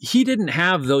 he didn't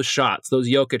have those shots, those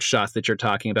Jokic shots that you're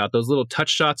talking about, those little touch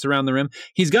shots around the rim.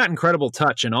 He's got incredible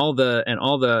touch, and all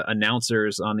the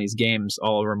announcers on these games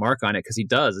all remark on it, because he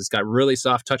does. It's got really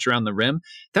soft touch around the rim.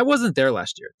 That wasn't there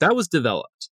last year. That was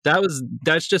developed.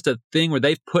 That's just a thing where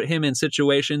they've put him in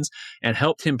situations and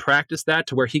helped him practice that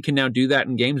to where he can now do that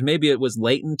in games. Maybe it was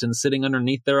latent and sitting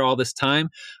underneath there all this time,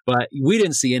 but we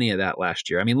didn't see any of that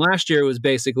last year. I mean, last year it was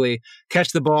basically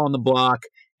catch the ball on the block,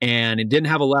 and it didn't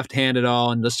have a left hand at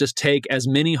all, and let's just take as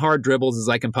many hard dribbles as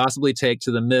I can possibly take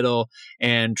to the middle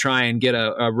and try and get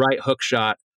a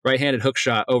right-handed hook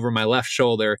shot over my left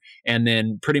shoulder. And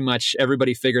then pretty much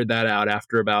everybody figured that out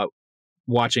after about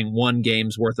watching one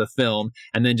game's worth of film,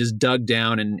 and then just dug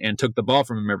down and took the ball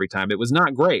from him every time. It was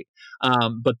not great.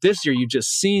 But this year, you've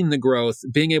just seen the growth,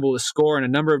 being able to score in a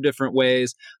number of different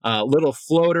ways, little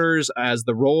floaters as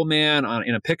the roll man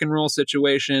in a pick and roll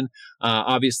situation.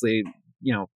 Obviously,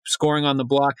 scoring on the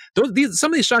block.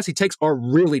 Some of these shots he takes are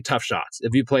really tough shots.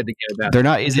 If you played the game, they're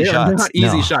not easy shots. They're not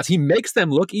easy shots. He makes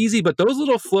them look easy, but those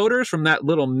little floaters from that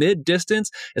little mid distance,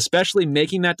 especially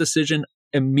making that decision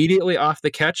immediately off the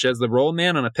catch as the roll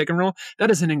man on a pick and roll, that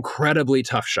is an incredibly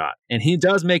tough shot. And he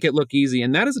does make it look easy.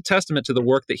 And that is a testament to the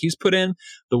work that he's put in,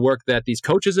 the work that these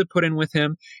coaches have put in with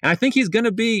him. And I think he's going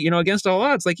to be, against all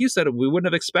odds, like you said, we wouldn't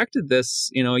have expected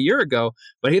this, a year ago,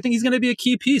 but I think he's going to be a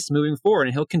key piece moving forward,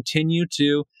 and he'll continue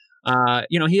to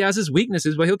he has his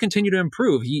weaknesses, but he'll continue to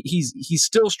improve. He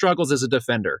still struggles as a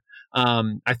defender.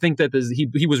 I think that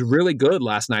he was really good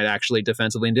last night, actually,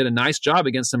 defensively, and did a nice job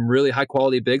against some really high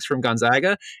quality bigs from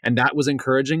Gonzaga, and that was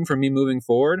encouraging for me moving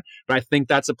forward. But I think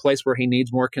that's a place where he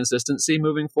needs more consistency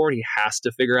moving forward. He has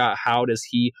to figure out how does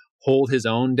he hold his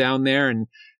own down there, and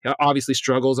obviously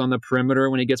struggles on the perimeter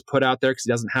when he gets put out there because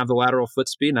he doesn't have the lateral foot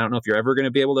speed. And I don't know if you're ever going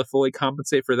to be able to fully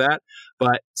compensate for that.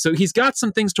 But so he's got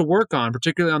some things to work on,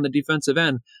 particularly on the defensive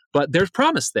end. But there's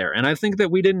promise there, and I think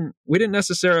that we didn't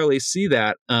necessarily see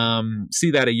that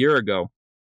a year ago,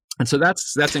 and so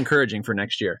that's encouraging for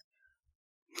next year.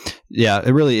 Yeah,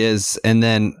 it really is. And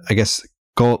then I guess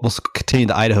we'll continue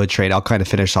the Idaho trade. I'll kind of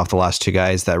finish off the last two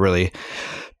guys that really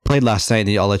played last night,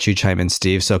 and I'll let you chime in,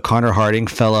 Steve. So Connor Harding,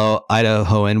 fellow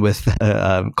Idahoan with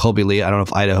Colby Lee. I don't know if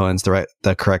Idahoan's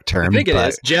the correct term. I think it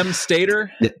is. Gem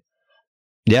Stater.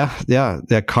 Yeah.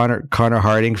 Connor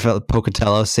Harding,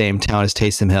 Pocatello, same town as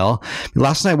Taysom Hill.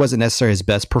 Last night wasn't necessarily his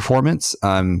best performance.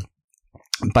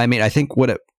 But I mean, I think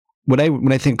when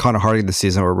I think Connor Harding this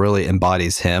season, what really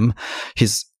embodies him,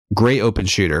 he's great open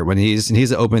shooter. When he's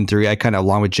an open three, I kind of,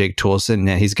 along with Jake Toolson,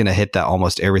 and he's going to hit that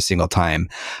almost every single time.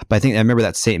 But I remember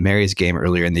that St. Mary's game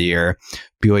earlier in the year.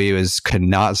 BYU could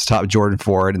not stop Jordan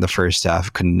Ford in the first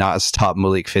half, could not stop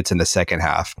Malik Fitz in the second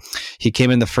half. He came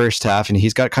in the first half, and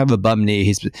he's got kind of a bum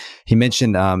knee. He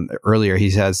mentioned earlier he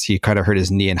kind of hurt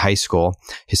his knee in high school,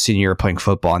 his senior year playing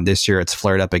football, and this year it's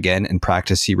flared up again. In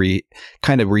practice, he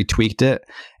kind of retweaked it,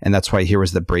 and that's why here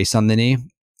was the brace on the knee.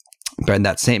 But in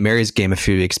that St. Mary's game a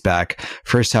few weeks back,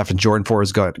 first half, and Jordan Ford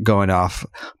was going off,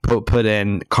 put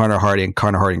in Connor Harding.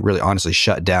 Connor Harding really honestly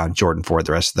shut down Jordan Ford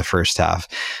the rest of the first half.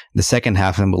 The second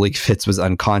half, and Malik Fitz was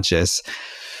unconscious.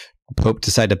 Pope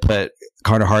decided to put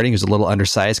Connor Harding, who's a little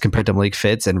undersized compared to Malik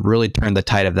Fitz, and really turned the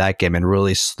tide of that game and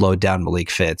really slowed down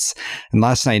Malik Fitz. And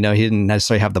last night, he didn't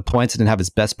necessarily have the points, didn't have his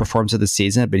best performance of the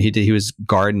season, but he was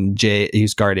guarding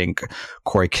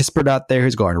Corey Kispert out there,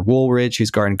 he's guarding Woolridge, he's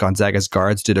guarding Gonzaga's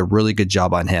guards, did a really good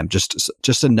job on him.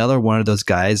 Just another one of those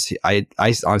guys. I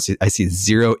honestly see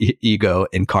zero ego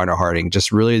in Connor Harding.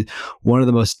 Just really one of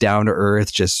the most down to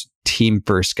earth, just team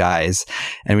first guys.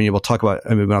 And we won't talk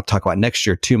about next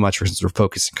year too much, since we're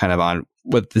focusing kind of on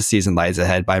what this season lies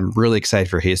ahead, but I'm really excited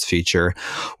for his future.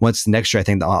 Once next year, I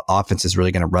think the offense is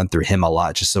really going to run through him a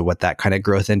lot, just so what that kind of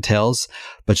growth entails.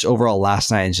 But just overall,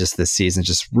 last night and just this season,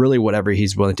 just really whatever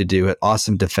he's willing to do, an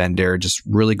awesome defender, just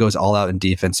really goes all out in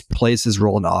defense, plays his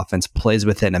role in offense, plays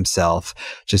within himself,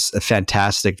 just a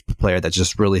fantastic player that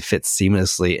just really fits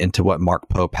seamlessly into what Mark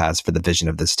Pope has for the vision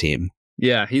of this team.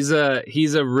 Yeah, he's a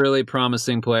really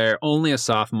promising player, only a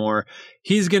sophomore.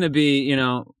 He's going to be,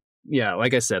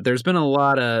 like I said, there's been a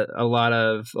little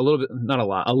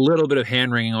bit of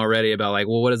hand wringing already about like,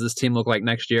 well, what does this team look like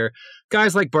next year?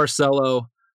 Guys like Barcelo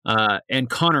and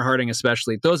Connor Harding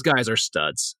especially, those guys are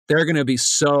studs. They're going to be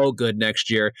so good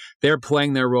next year. They're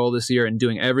playing their role this year and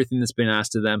doing everything that's been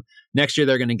asked of them. Next year,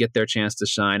 they're going to get their chance to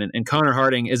shine. And Connor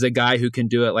Harding is a guy who can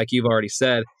do it, like you've already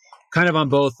said, kind of on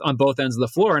both ends of the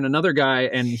floor. And another guy,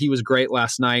 and he was great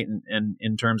last night and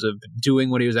in terms of doing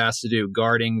what he was asked to do,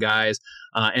 guarding guys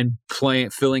and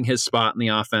filling his spot in the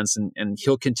offense. And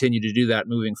he'll continue to do that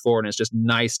moving forward. And it's just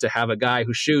nice to have a guy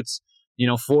who shoots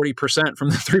 40% from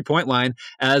the 3-point line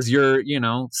as your,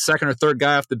 second or third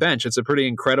guy off the bench. It's a pretty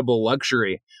incredible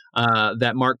luxury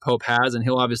that Mark Pope has, and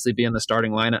he'll obviously be in the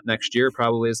starting lineup next year,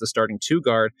 probably as the starting two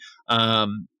guard.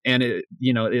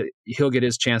 He'll get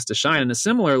his chance to shine. And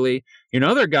similarly,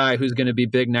 another guy who's going to be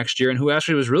big next year and who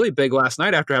actually was really big last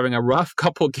night after having a rough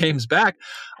couple games back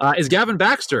is Gavin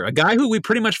Baxter, a guy who we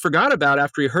pretty much forgot about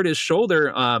after he hurt his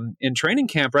shoulder in training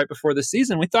camp right before the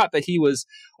season. We thought that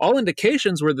all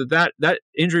indications were that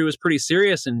injury was pretty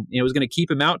serious and was going to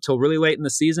keep him out till really late in the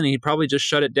season. And he'd probably just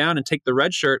shut it down and take the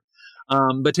red shirt.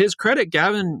 But to his credit,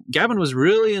 Gavin was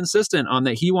really insistent on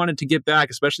that he wanted to get back,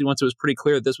 especially once it was pretty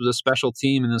clear that this was a special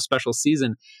team and a special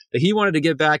season, that he wanted to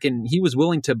get back, and he was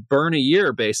willing to burn a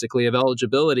year basically of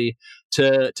eligibility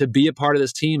to be a part of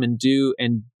this team and do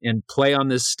and play on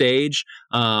this stage,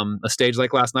 a stage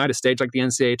like last night, a stage like the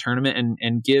NCAA tournament,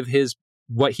 and give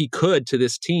what he could to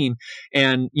this team.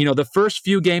 And the first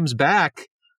few games back,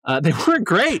 they weren't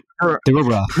great. They were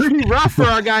rough. Pretty rough for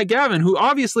our guy Gavin, who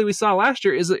obviously we saw last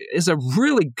year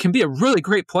can be a really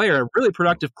great player, a really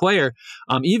productive player,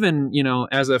 even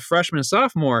as a freshman,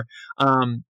 sophomore.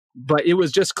 But it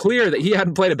was just clear that he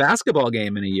hadn't played a basketball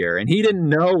game in a year, and he didn't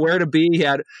know where to be.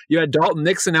 You had Dalton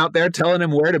Nixon out there telling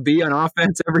him where to be on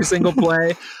offense every single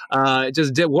play.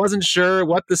 Wasn't sure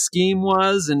what the scheme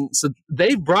was, and so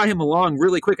they brought him along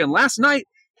really quick. And last night,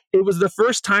 it was the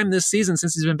first time this season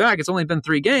since he's been back. It's only been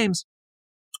 3 games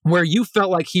where you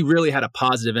felt like he really had a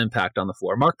positive impact on the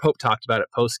floor. Mark Pope talked about it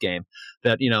post game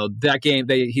that, that game,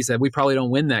 he said, we probably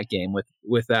don't win that game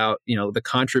without, the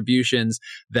contributions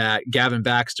that Gavin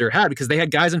Baxter had, because they had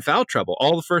guys in foul trouble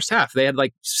all the first half. They had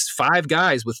like 5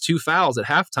 guys with 2 fouls at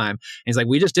halftime. And he's like,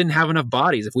 we just didn't have enough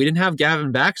bodies. If we didn't have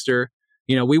Gavin Baxter,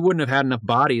 we wouldn't have had enough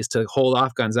bodies to hold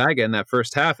off Gonzaga in that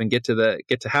first half and get to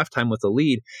halftime with the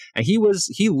lead. And he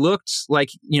looked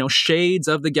like, shades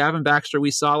of the Gavin Baxter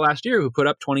we saw last year, who put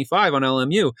up 25 on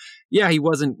LMU. Yeah, he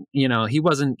wasn't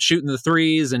shooting the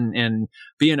threes and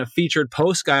being a featured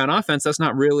post guy on offense. That's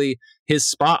not really his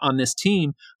spot on this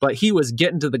team, but he was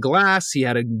getting to the glass. He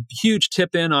had a huge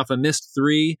tip in off a missed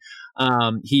 3.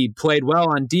 He played well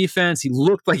on defense. He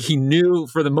looked like he knew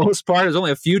for the most part. There's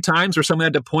only a few times where someone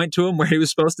had to point to him where he was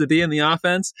supposed to be in the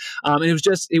offense. And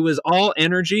it was all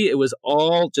energy. It was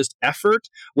all just effort,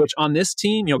 which on this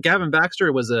team, Gavin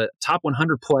Baxter was a top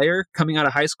 100 player coming out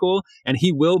of high school, and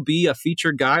he will be a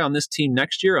featured guy on this team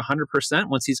next year, 100%,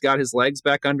 once he's got his legs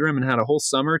back under him and had a whole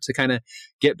summer to kind of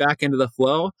get back into the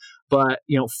flow. But,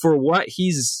 for what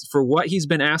he's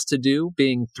been asked to do,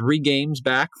 being 3 games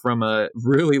back from a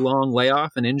really long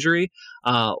layoff and injury,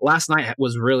 last night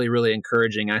was really, really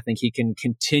encouraging. I think if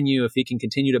he can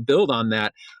continue to build on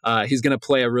that, he's going to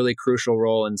play a really crucial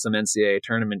role in some NCAA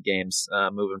tournament games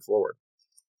moving forward.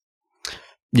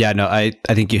 Yeah, no, I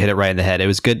think you hit it right in the head. It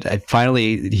was good.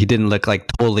 He didn't look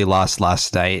like totally lost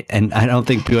last night. And I don't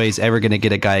think BYU is ever going to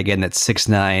get a guy again that's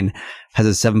 6'9", has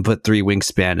a 7'3"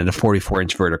 wingspan and a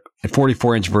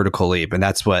 44-inch vertical leap. And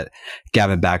that's what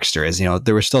Gavin Baxter is.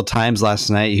 There were still times last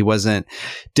night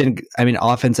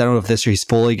offense, I don't know if this year he's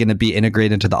fully going to be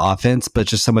integrated into the offense, but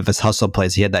just some of his hustle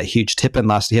plays. He had that huge tip-in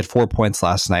he had 4 points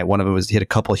last night. One of them was he had a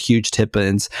couple of huge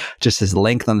tip-ins, just his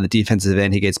length on the defensive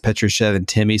end. He gave Petrushev and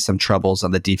Timmy some troubles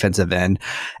on the defensive end.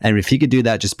 And if he could do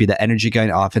that, just be the energy guy in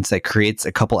offense that creates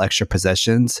a couple extra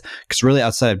possessions, because really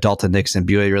outside of Dalton Nixon,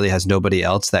 BYU really has nobody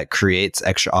else that creates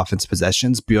extra offense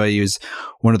possessions. BYU is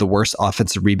one of the worst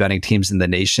offensive rebounding teams in the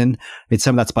nation.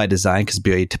 Some of that's by design because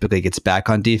BYU typically gets back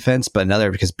on defense, but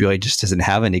another because BYU just doesn't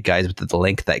have any guys with the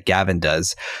length that Gavin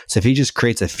does. So if he just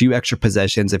creates a few extra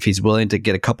possessions, if he's willing to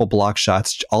get a couple block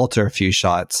shots, alter a few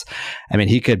shots,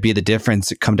 he could be the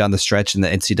difference come down the stretch in the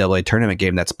NCAA tournament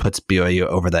game that puts BYU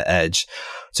over the edge.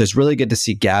 So it's really good to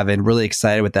see Gavin, really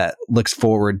excited with that, looks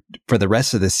forward for the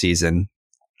rest of the season.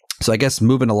 So I guess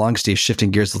moving along, Steve,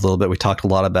 shifting gears a little bit, we talked a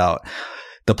lot about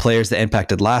the players that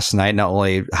impacted last night, not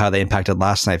only how they impacted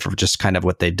last night, for just kind of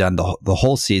what they've done the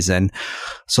whole season.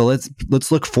 So let's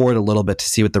look forward a little bit to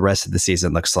see what the rest of the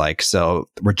season looks like. So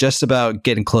we're just about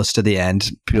getting close to the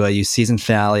end. BYU season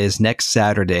finale is next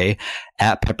Saturday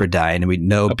at Pepperdine, and we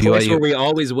know a place where we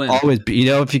always win. Always,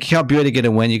 if you count BYU to get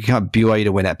a win, you can count BYU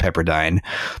to win at Pepperdine.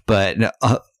 But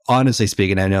honestly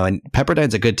speaking, I know, and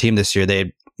Pepperdine's a good team this year.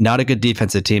 They not a good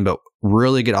defensive team, but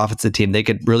really good offensive team. They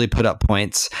could really put up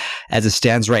points. As it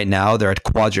stands right now, they're at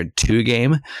quadrant 2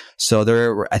 game. So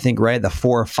they're, I think, right at the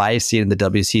 4 or 5 seed in the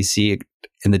WCC.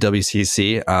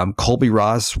 Colby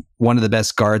Ross, one of the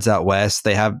best guards out west.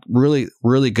 They have really,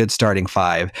 really good starting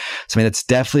 5. So, it's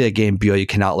definitely a game BYU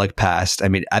cannot look past.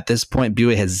 At this point,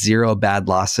 BYU has 0 bad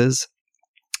losses.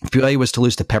 If BYU was to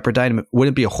lose to Pepperdine, it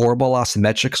wouldn't be a horrible loss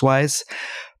metrics wise,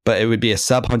 but it would be a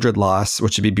sub-100 loss,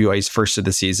 which would be BYU's first of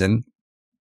the season.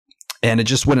 And it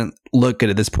just wouldn't look good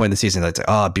at this point in the season. It's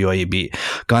like, BYU beat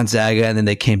Gonzaga, and then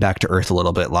they came back to earth a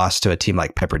little bit, lost to a team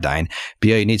like Pepperdine.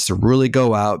 BYU needs to really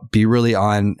go out, be really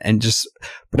on, and just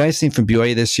what I've seen from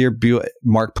BYU this year,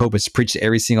 Mark Pope has preached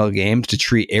every single game to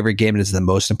treat every game as the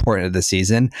most important of the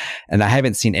season. And I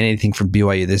haven't seen anything from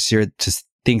BYU this year to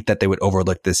think that they would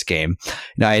overlook this game.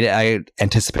 Now, I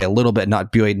anticipate a little bit,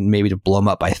 not BYU maybe to blow them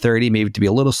up by 30, maybe to be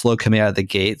a little slow coming out of the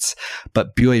gates,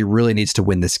 but BYU really needs to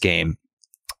win this game.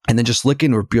 And then just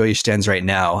looking where BYU stands right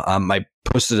now, I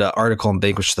posted an article in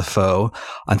Vanquish the Foe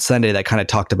on Sunday that kind of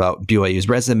talked about BYU's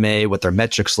resume, what their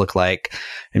metrics look like.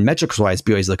 And metrics-wise,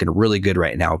 BYU's looking really good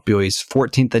right now. BYU's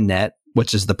 14th in net,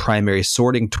 which is the primary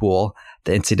sorting tool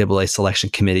the NCAA selection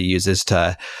committee uses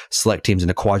to select teams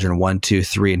into quadrant 1, 2,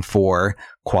 3, and 4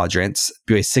 quadrants.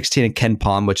 BYU 16 in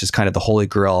KenPom, which is kind of the holy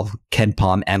grail of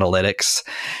KenPom analytics.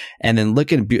 And then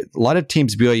a lot of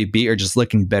teams BYU beat are just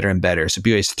looking better and better. So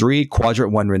BYU's 3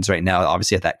 quadrant 1 wins right now.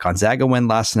 Obviously, at that Gonzaga win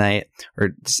last night or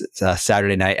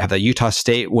Saturday night, have the Utah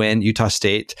State win. Utah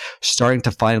State starting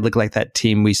to finally look like that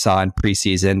team we saw in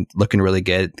preseason, looking really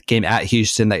good. Game at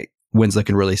Houston that win's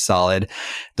looking really solid.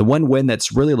 The one win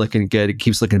that's really looking good, it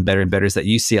keeps looking better and better, is that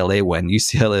UCLA win.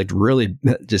 UCLA looked really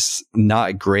just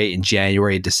not great in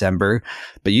January, December,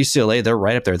 but UCLA, they're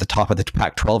right up there at the top of the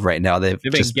Pac-12 right now. They've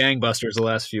been gangbusters the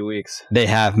last few weeks. They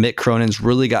have. Mick Cronin's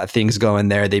really got things going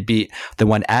there. They beat the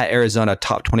one at Arizona,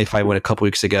 top 25 win a couple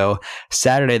weeks ago.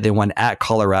 Saturday, they won at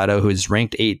Colorado, who's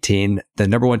ranked 18, the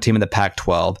number one team in the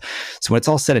Pac-12. So when it's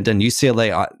all said and done, UCLA,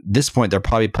 at this point, they're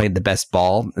probably playing the best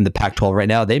ball in the Pac-12 right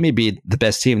now. They may be the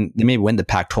best team. They may win the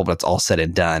Pac-12 when it's all said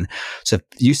and done. So if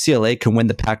UCLA can win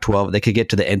the Pac-12, they could get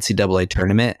to the NCAA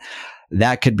tournament.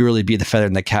 That could really be the feather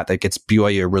in the cap that gets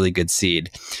BYU a really good seed.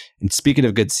 And speaking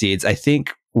of good seeds, I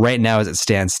think right now as it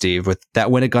stands, Steve, with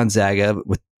that win at Gonzaga,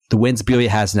 with the wins BYU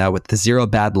has now, with the 0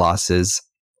 bad losses,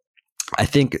 I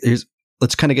think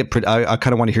let's kind of get, I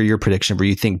kind of want to hear your prediction where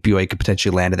you think BYU could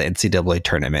potentially land at the NCAA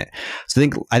tournament. So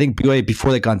I think BYU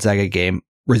before the Gonzaga game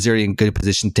was already in good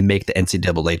position to make the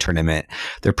NCAA tournament.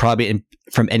 They're probably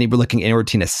we're looking anywhere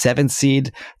between a 7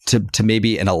 seed to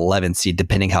maybe an 11 seed,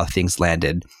 depending how things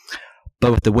landed.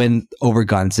 But with the win over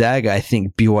Gonzaga, I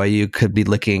think BYU could be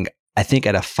looking, I think,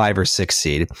 at a 5 or 6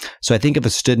 seed. So I think if it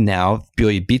stood now,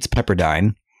 BYU beats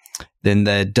Pepperdine, then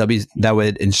that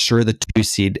would ensure the 2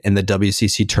 seed in the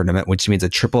WCC tournament, which means a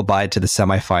triple bye to the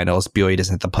semifinals. BYU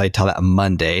doesn't have to play till that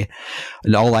Monday.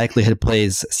 In all likelihood,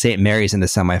 plays St. Mary's in the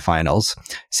semifinals.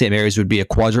 St. Mary's would be a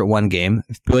quadrant 1 game.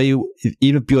 Even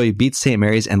if BYU beats St.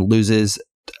 Mary's and loses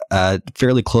a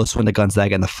fairly close one to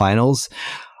Gonzaga in the finals,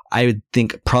 I would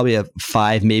think probably a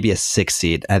 5, maybe a 6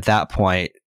 seed. At that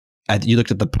point, you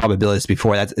looked at the probabilities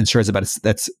before. That ensures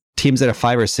that's teams at a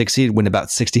 5 or 6 seed win about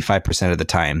 65% of the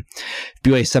time. If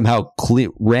BYU somehow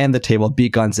ran the table,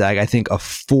 beat Gonzaga, I think a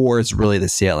 4 is really the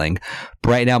ceiling.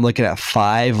 But right now, I'm looking at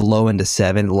 5, low into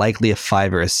 7, likely a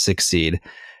 5 or a 6 seed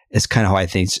is kind of how I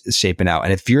think it's shaping out.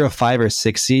 And if you're a 5 or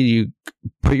 6 seed, you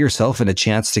put yourself in a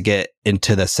chance to get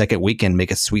into the second weekend,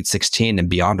 make a Sweet 16 and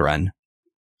beyond run.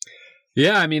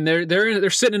 Yeah, I mean they're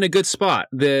sitting in a good spot.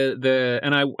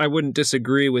 And I wouldn't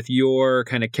disagree with your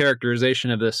kind of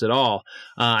characterization of this at all.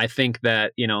 I think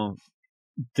that,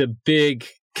 the big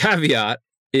caveat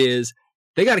is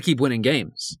they got to keep winning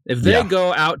games. If they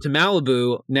go out to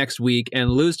Malibu next week and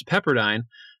lose to Pepperdine,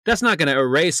 that's not going to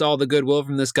erase all the goodwill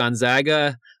from this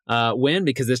Gonzaga win,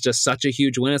 because it's just such a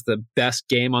huge win. It's the best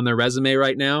game on their resume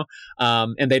right now,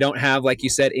 and they don't have, like you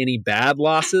said, any bad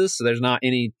losses. So there's not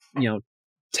any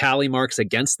tally marks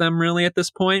against them really at this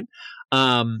point.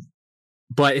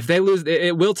 But if they lose,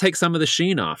 it will take some of the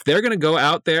sheen off. They're going to go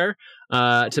out there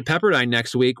to Pepperdine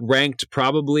next week, ranked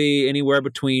probably anywhere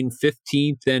between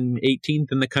 15th and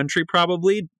 18th in the country,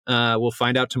 probably. We'll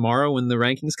find out tomorrow when the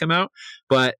rankings come out.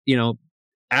 But,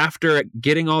 after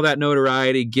getting all that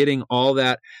notoriety, getting all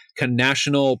that kind of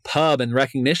national pub and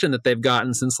recognition that they've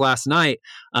gotten since last night,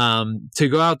 to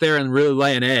go out there and really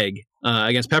lay an egg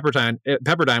against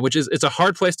Pepperdine, which it's a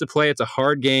hard place to play. It's a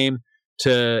hard game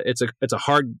it's a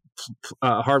hard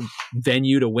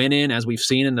venue to win in, as we've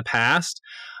seen in the past.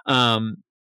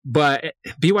 But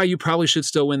BYU probably should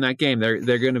still win that game. They're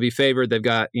going to be favored. They've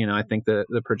got, I think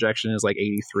the projection is like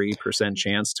 83%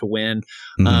 chance to win.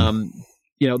 Mm-hmm.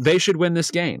 They should win this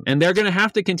game, and they're going to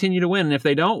have to continue to win. And if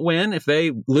they don't win, if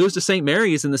they lose to St.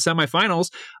 Mary's in the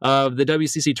semifinals of the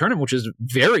WCC tournament, which is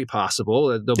very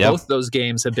possible, both those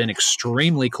games have been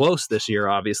extremely close this year,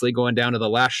 obviously, going down to the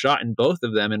last shot in both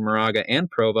of them, in Moraga and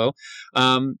Provo.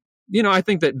 I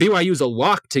think that BYU is a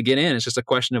lock to get in. It's just a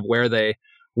question of where they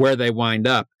wind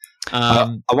up.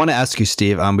 I want to ask you,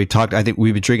 Steve. I think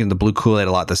we've been drinking the blue Kool-Aid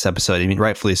a lot this episode. I mean,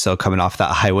 rightfully so, coming off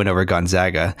that high win over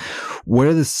Gonzaga. What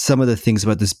are some of the things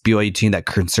about this BYU team that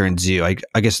concerns you?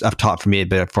 I guess I've talked for me a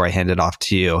bit before I hand it off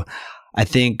to you. I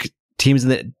think teams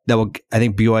I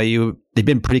think BYU, they've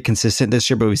been pretty consistent this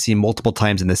year, but we've seen multiple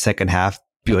times in the second half,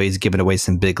 BYU's given away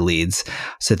some big leads.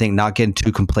 So I think not getting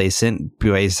too complacent.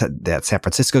 BYU's had that San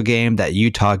Francisco game, that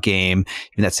Utah game,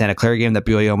 even that Santa Clara game that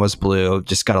BYU almost blew,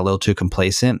 just got a little too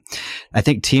complacent. I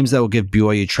think teams that will give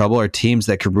BYU trouble are teams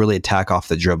that could really attack off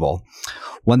the dribble.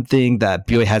 One thing that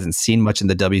BYU hasn't seen much in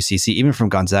the WCC, even from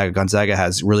Gonzaga. Gonzaga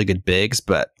has really good bigs,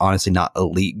 but honestly not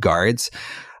elite guards.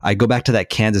 I go back to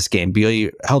that Kansas game. BYU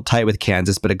held tight with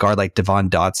Kansas, but a guard like Devon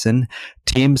Dotson,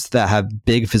 teams that have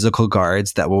big physical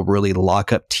guards that will really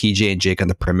lock up TJ and Jake on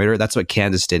the perimeter. That's what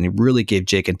Kansas did. And it really gave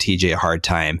Jake and TJ a hard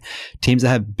time. Teams that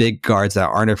have big guards that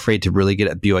aren't afraid to really get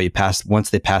at BYU once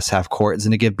they pass half court is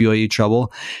going to give BYU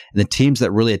trouble. And the teams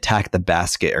that really attack the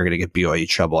basket are going to give BYU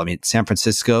trouble. I mean, San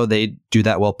Francisco, they do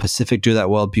that well. Pacific do that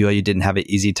well. BYU didn't have an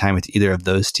easy time with either of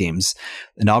those teams.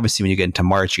 And obviously when you get into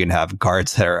March, you're going to have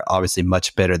guards that are obviously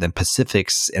much better better than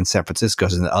Pacific's and San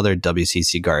Francisco's and the other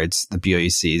WCC guards, the BYU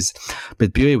sees.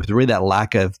 But BYU, with really that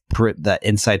lack of that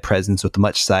inside presence with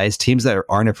much size, teams that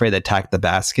aren't afraid to attack the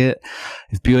basket,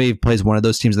 if BYU plays one of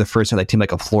those teams in the first round, like a team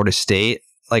like a Florida State,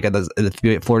 like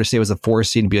Florida State was a 4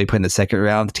 seed and BYU played in the second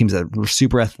round, the teams that were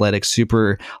super athletic,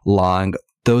 super long,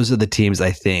 those are the teams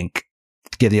I think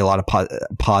give you a lot of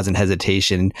pause and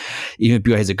hesitation. Even if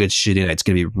BYU has a good shooting night, it's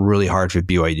going to be really hard for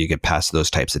BYU to get past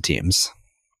those types of teams.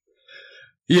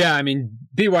 Yeah, I mean,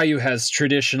 BYU has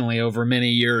traditionally over many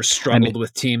years struggled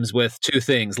with teams with two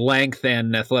things, length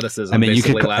and athleticism. I mean, you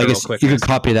could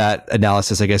copy that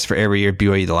analysis, I guess, for every year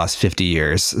BYU the last 50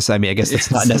 years. So, I mean, I guess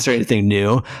it's not necessarily anything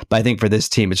new, but I think for this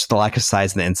team, it's just the lack of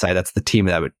size on the inside. That's the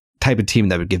type of team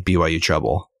that would give BYU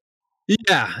trouble.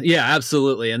 Yeah,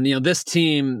 absolutely. And, this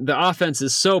team, the offense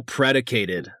is so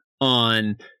predicated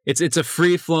on it's a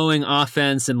free flowing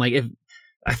offense. And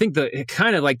I think the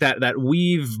kind of like that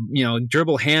weave,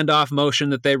 dribble handoff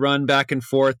motion that they run back and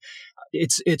forth.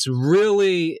 It's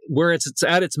really where it's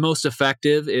at its most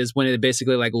effective is when it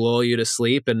basically like lull you to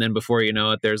sleep, and then before you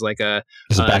know it, there's a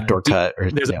backdoor cut, a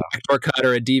backdoor cut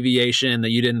or a deviation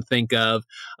that you didn't think of,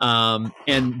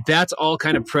 and that's all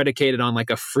kind of predicated on like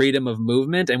a freedom of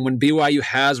movement. And when BYU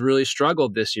has really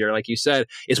struggled this year, like you said,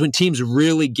 is when teams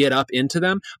really get up into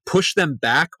them, push them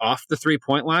back off the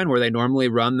 3-point line where they normally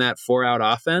run that 4-out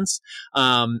offense,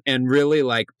 and really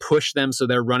like push them so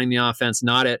they're running the offense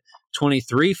not at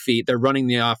 23 feet, they're running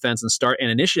the offense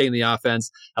and initiating the offense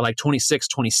at like 26,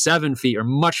 27 feet or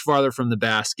much farther from the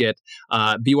basket.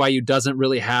 BYU doesn't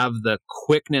really have the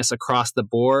quickness across the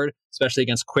board, especially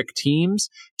against quick teams,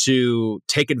 to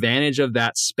take advantage of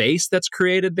that space that's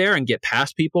created there and get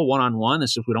past people one-on-one.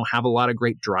 It's just we don't have a lot of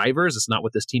great drivers. It's not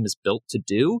what this team is built to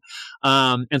do.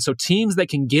 And so teams that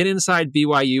can get inside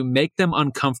BYU, make them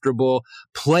uncomfortable,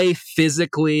 play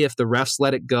physically if the refs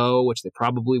let it go, which they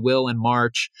probably will in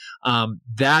March.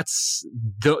 Those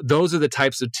are the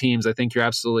types of teams, I think you're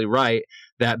absolutely right,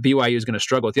 that BYU is going to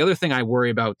struggle with. The other thing I worry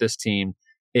about with this team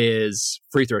is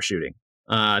free throw shooting.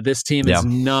 This team is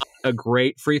not a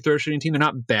great free throw shooting team. They're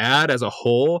not bad as a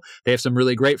whole. They have some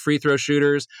really great free throw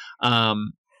shooters.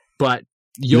 But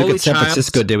you look at San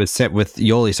Francisco did with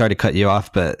Yoli. Sorry to cut you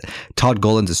off, but Todd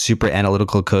Golden's a super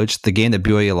analytical coach. The game that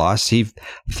BYU lost, he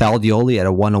fouled Yoli at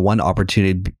a 1-on-1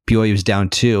 opportunity. BYU was down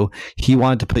 2. He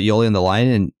wanted to put Yoli on the line,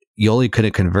 and Yoli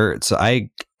couldn't convert. So I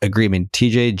agree. I mean,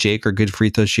 TJ, Jake are good free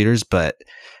throw shooters, but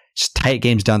just tight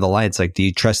games down the line. It's like, do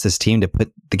you trust this team to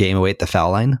put the game away at the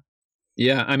foul line?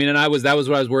 Yeah, I mean, and that was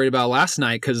what I was worried about last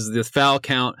night, because the foul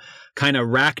count kind of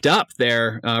racked up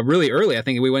there really early. I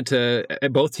think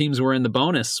both teams were in the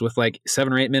bonus with like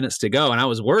 7 or 8 minutes to go, and I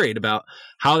was worried about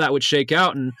how that would shake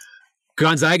out. And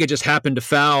Gonzaga just happened to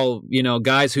foul,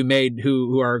 guys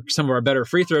who are some of our better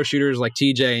free throw shooters like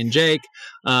TJ and Jake.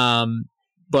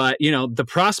 But the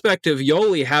prospect of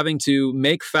Yoli having to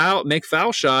make foul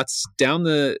shots down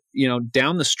the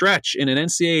stretch in an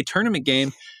NCAA tournament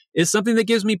game is something that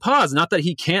gives me pause. Not that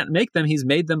he can't make them; he's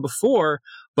made them before,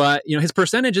 but his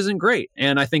percentage isn't great,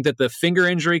 and I think that the finger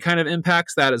injury kind of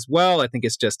impacts that as well. I think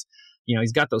it's just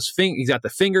he's got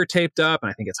the finger taped up, and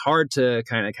I think it's hard to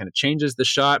kind of changes the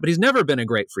shot. But he's never been a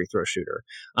great free throw shooter.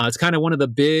 It's kind of one of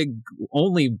the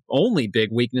only big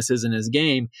weaknesses in his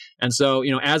game. And so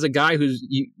as a guy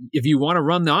if you want to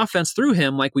run the offense through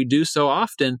him like we do so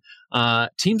often,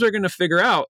 teams are going to figure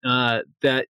out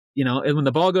that. When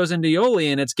the ball goes into Yoli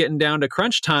and it's getting down to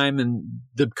crunch time and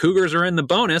the Cougars are in the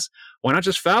bonus, why not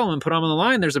just foul him and put him on the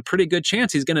line? There's a pretty good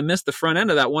chance he's going to miss the front end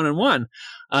of that 1-on-1.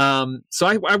 So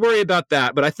I worry about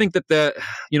that, but I think that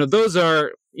those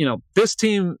are, this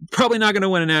team probably not going to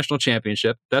win a national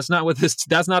championship. I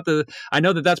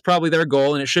know that that's probably their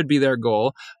goal and it should be their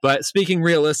goal, but speaking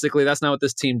realistically, that's not what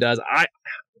this team does.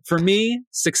 For me,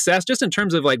 success, just in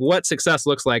terms of like what success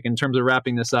looks like in terms of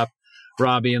wrapping this up,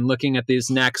 Robbie, and looking at these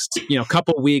next,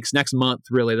 couple weeks, next month,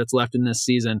 really, that's left in this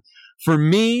season. For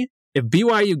me, if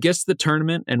BYU gets to the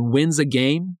tournament and wins a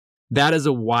game, that is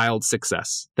a wild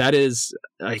success. That is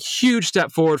a huge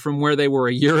step forward from where they were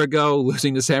a year ago,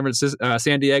 losing to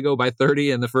San Diego by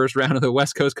 30 in the first round of the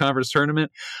West Coast Conference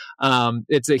Tournament.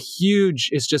 It's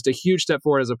just a huge step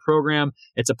forward as a program.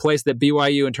 It's a place that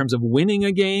BYU, in terms of winning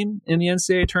a game in the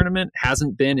NCAA tournament,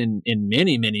 hasn't been in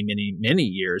many, many, many, many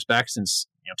years, back since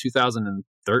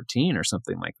 2013 or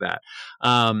something like that.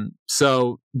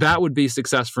 So that would be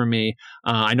success for me.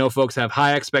 I know folks have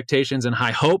high expectations and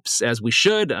high hopes, as we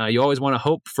should. You always want to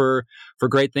hope for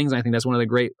great things. I think that's one of the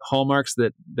great hallmarks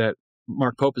that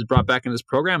Mark Pope has brought back in this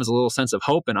program, is a little sense of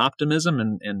hope and optimism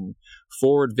and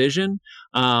forward vision.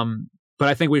 But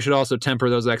I think we should also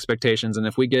temper those expectations. And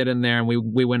if we get in there and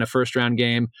we win a first round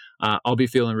game, I'll be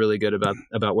feeling really good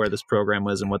about where this program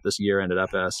was and what this year ended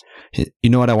up as.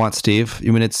 You know what I want, Steve?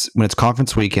 When it's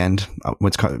conference weekend,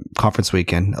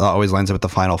 it always lines up with the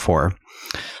Final Four.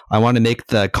 I want to make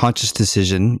the conscious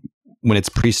decision when it's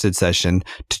Priesthood session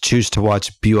to choose to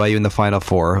watch BYU in the Final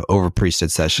Four over Priesthood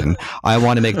session. I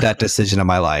want to make that decision in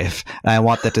my life. And I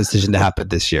want that decision to happen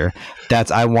this year.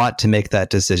 I want to make that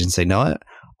decision. Say, no, what?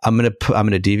 I'm going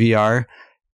to DVR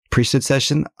Priesthood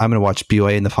session. I'm going to watch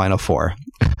BYU in the Final Four.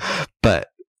 But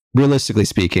realistically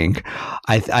speaking,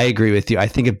 I agree with you. I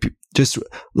think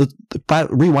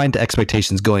rewind to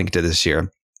expectations going into this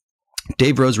year.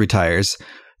 Dave Rose retires.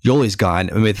 Yoli's gone.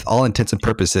 And with all intents and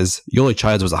purposes, Yoeli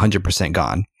Childs was 100%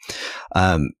 gone.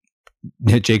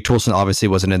 Jake Toolson obviously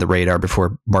wasn't in the radar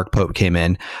before Mark Pope came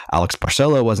in. Alex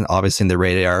Barcelo wasn't obviously in the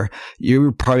radar. You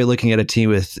were probably looking at a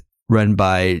team run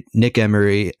by Nick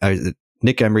Emery,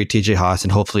 TJ Haas,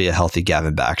 and hopefully a healthy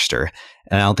Gavin Baxter.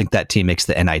 And I don't think that team makes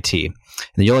the NIT. And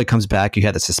then Yoeli comes back, you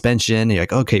had the suspension, and you're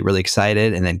like, okay, really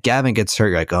excited. And then Gavin gets hurt.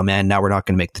 You're like, oh man, now we're not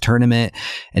going to make the tournament.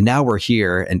 And now we're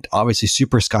here, and obviously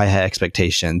super sky high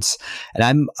expectations.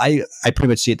 And I pretty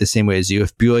much see it the same way as you.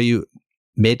 If BYU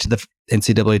made it to the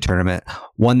NCAA tournament,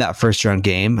 won that first round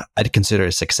game, I'd consider it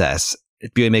a success.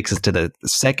 If BYU makes it to the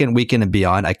second weekend and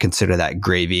beyond, I consider that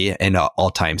gravy in an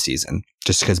all-time season,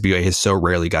 just because BYU has so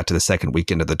rarely got to the second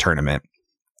weekend of the tournament.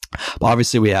 But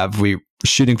obviously, we're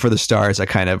shooting for the stars.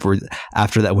 We're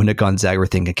after that win at Gonzaga, we're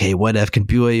thinking, okay, what if can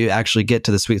BYU actually get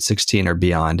to the Sweet 16 or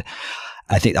beyond?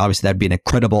 I think obviously that'd be an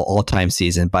incredible all-time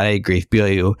season. But I agree, if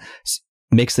BYU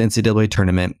makes the NCAA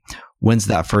tournament, wins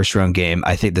that first round game,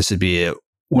 I think this would be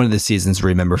one of the seasons to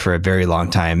remember for a very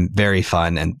long time. Very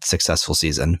fun and successful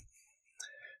season.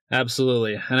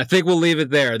 Absolutely. And I think we'll leave it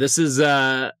there. This is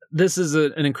an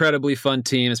incredibly fun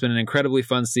team. It's been an incredibly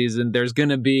fun season. There's going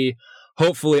to be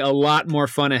hopefully a lot more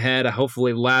fun ahead.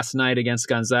 Hopefully last night against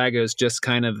Gonzaga is just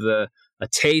kind of a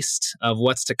taste of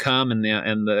what's to come and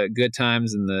the good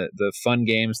times and the fun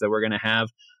games that we're going to have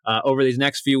over these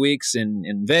next few weeks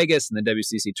in Vegas and the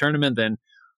WCC tournament. Then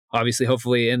obviously,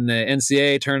 hopefully in the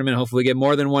NCAA tournament, hopefully get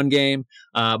more than one game.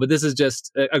 But this is just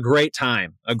a great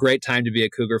time to be a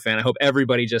Cougar fan. I hope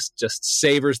everybody just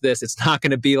savors this. It's not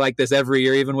going to be like this every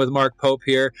year, even with Mark Pope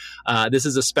here. This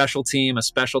is a special team, a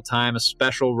special time, a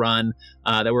special run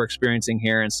that we're experiencing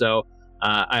here. And so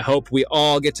I hope we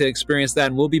all get to experience that.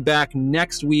 And we'll be back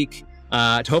next week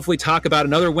to hopefully talk about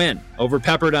another win over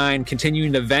Pepperdine,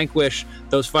 continuing to vanquish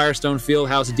those Firestone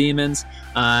Fieldhouse demons.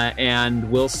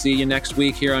 And we'll see you next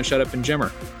week here on Shut Up and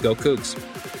Jimmer. Go Cougs.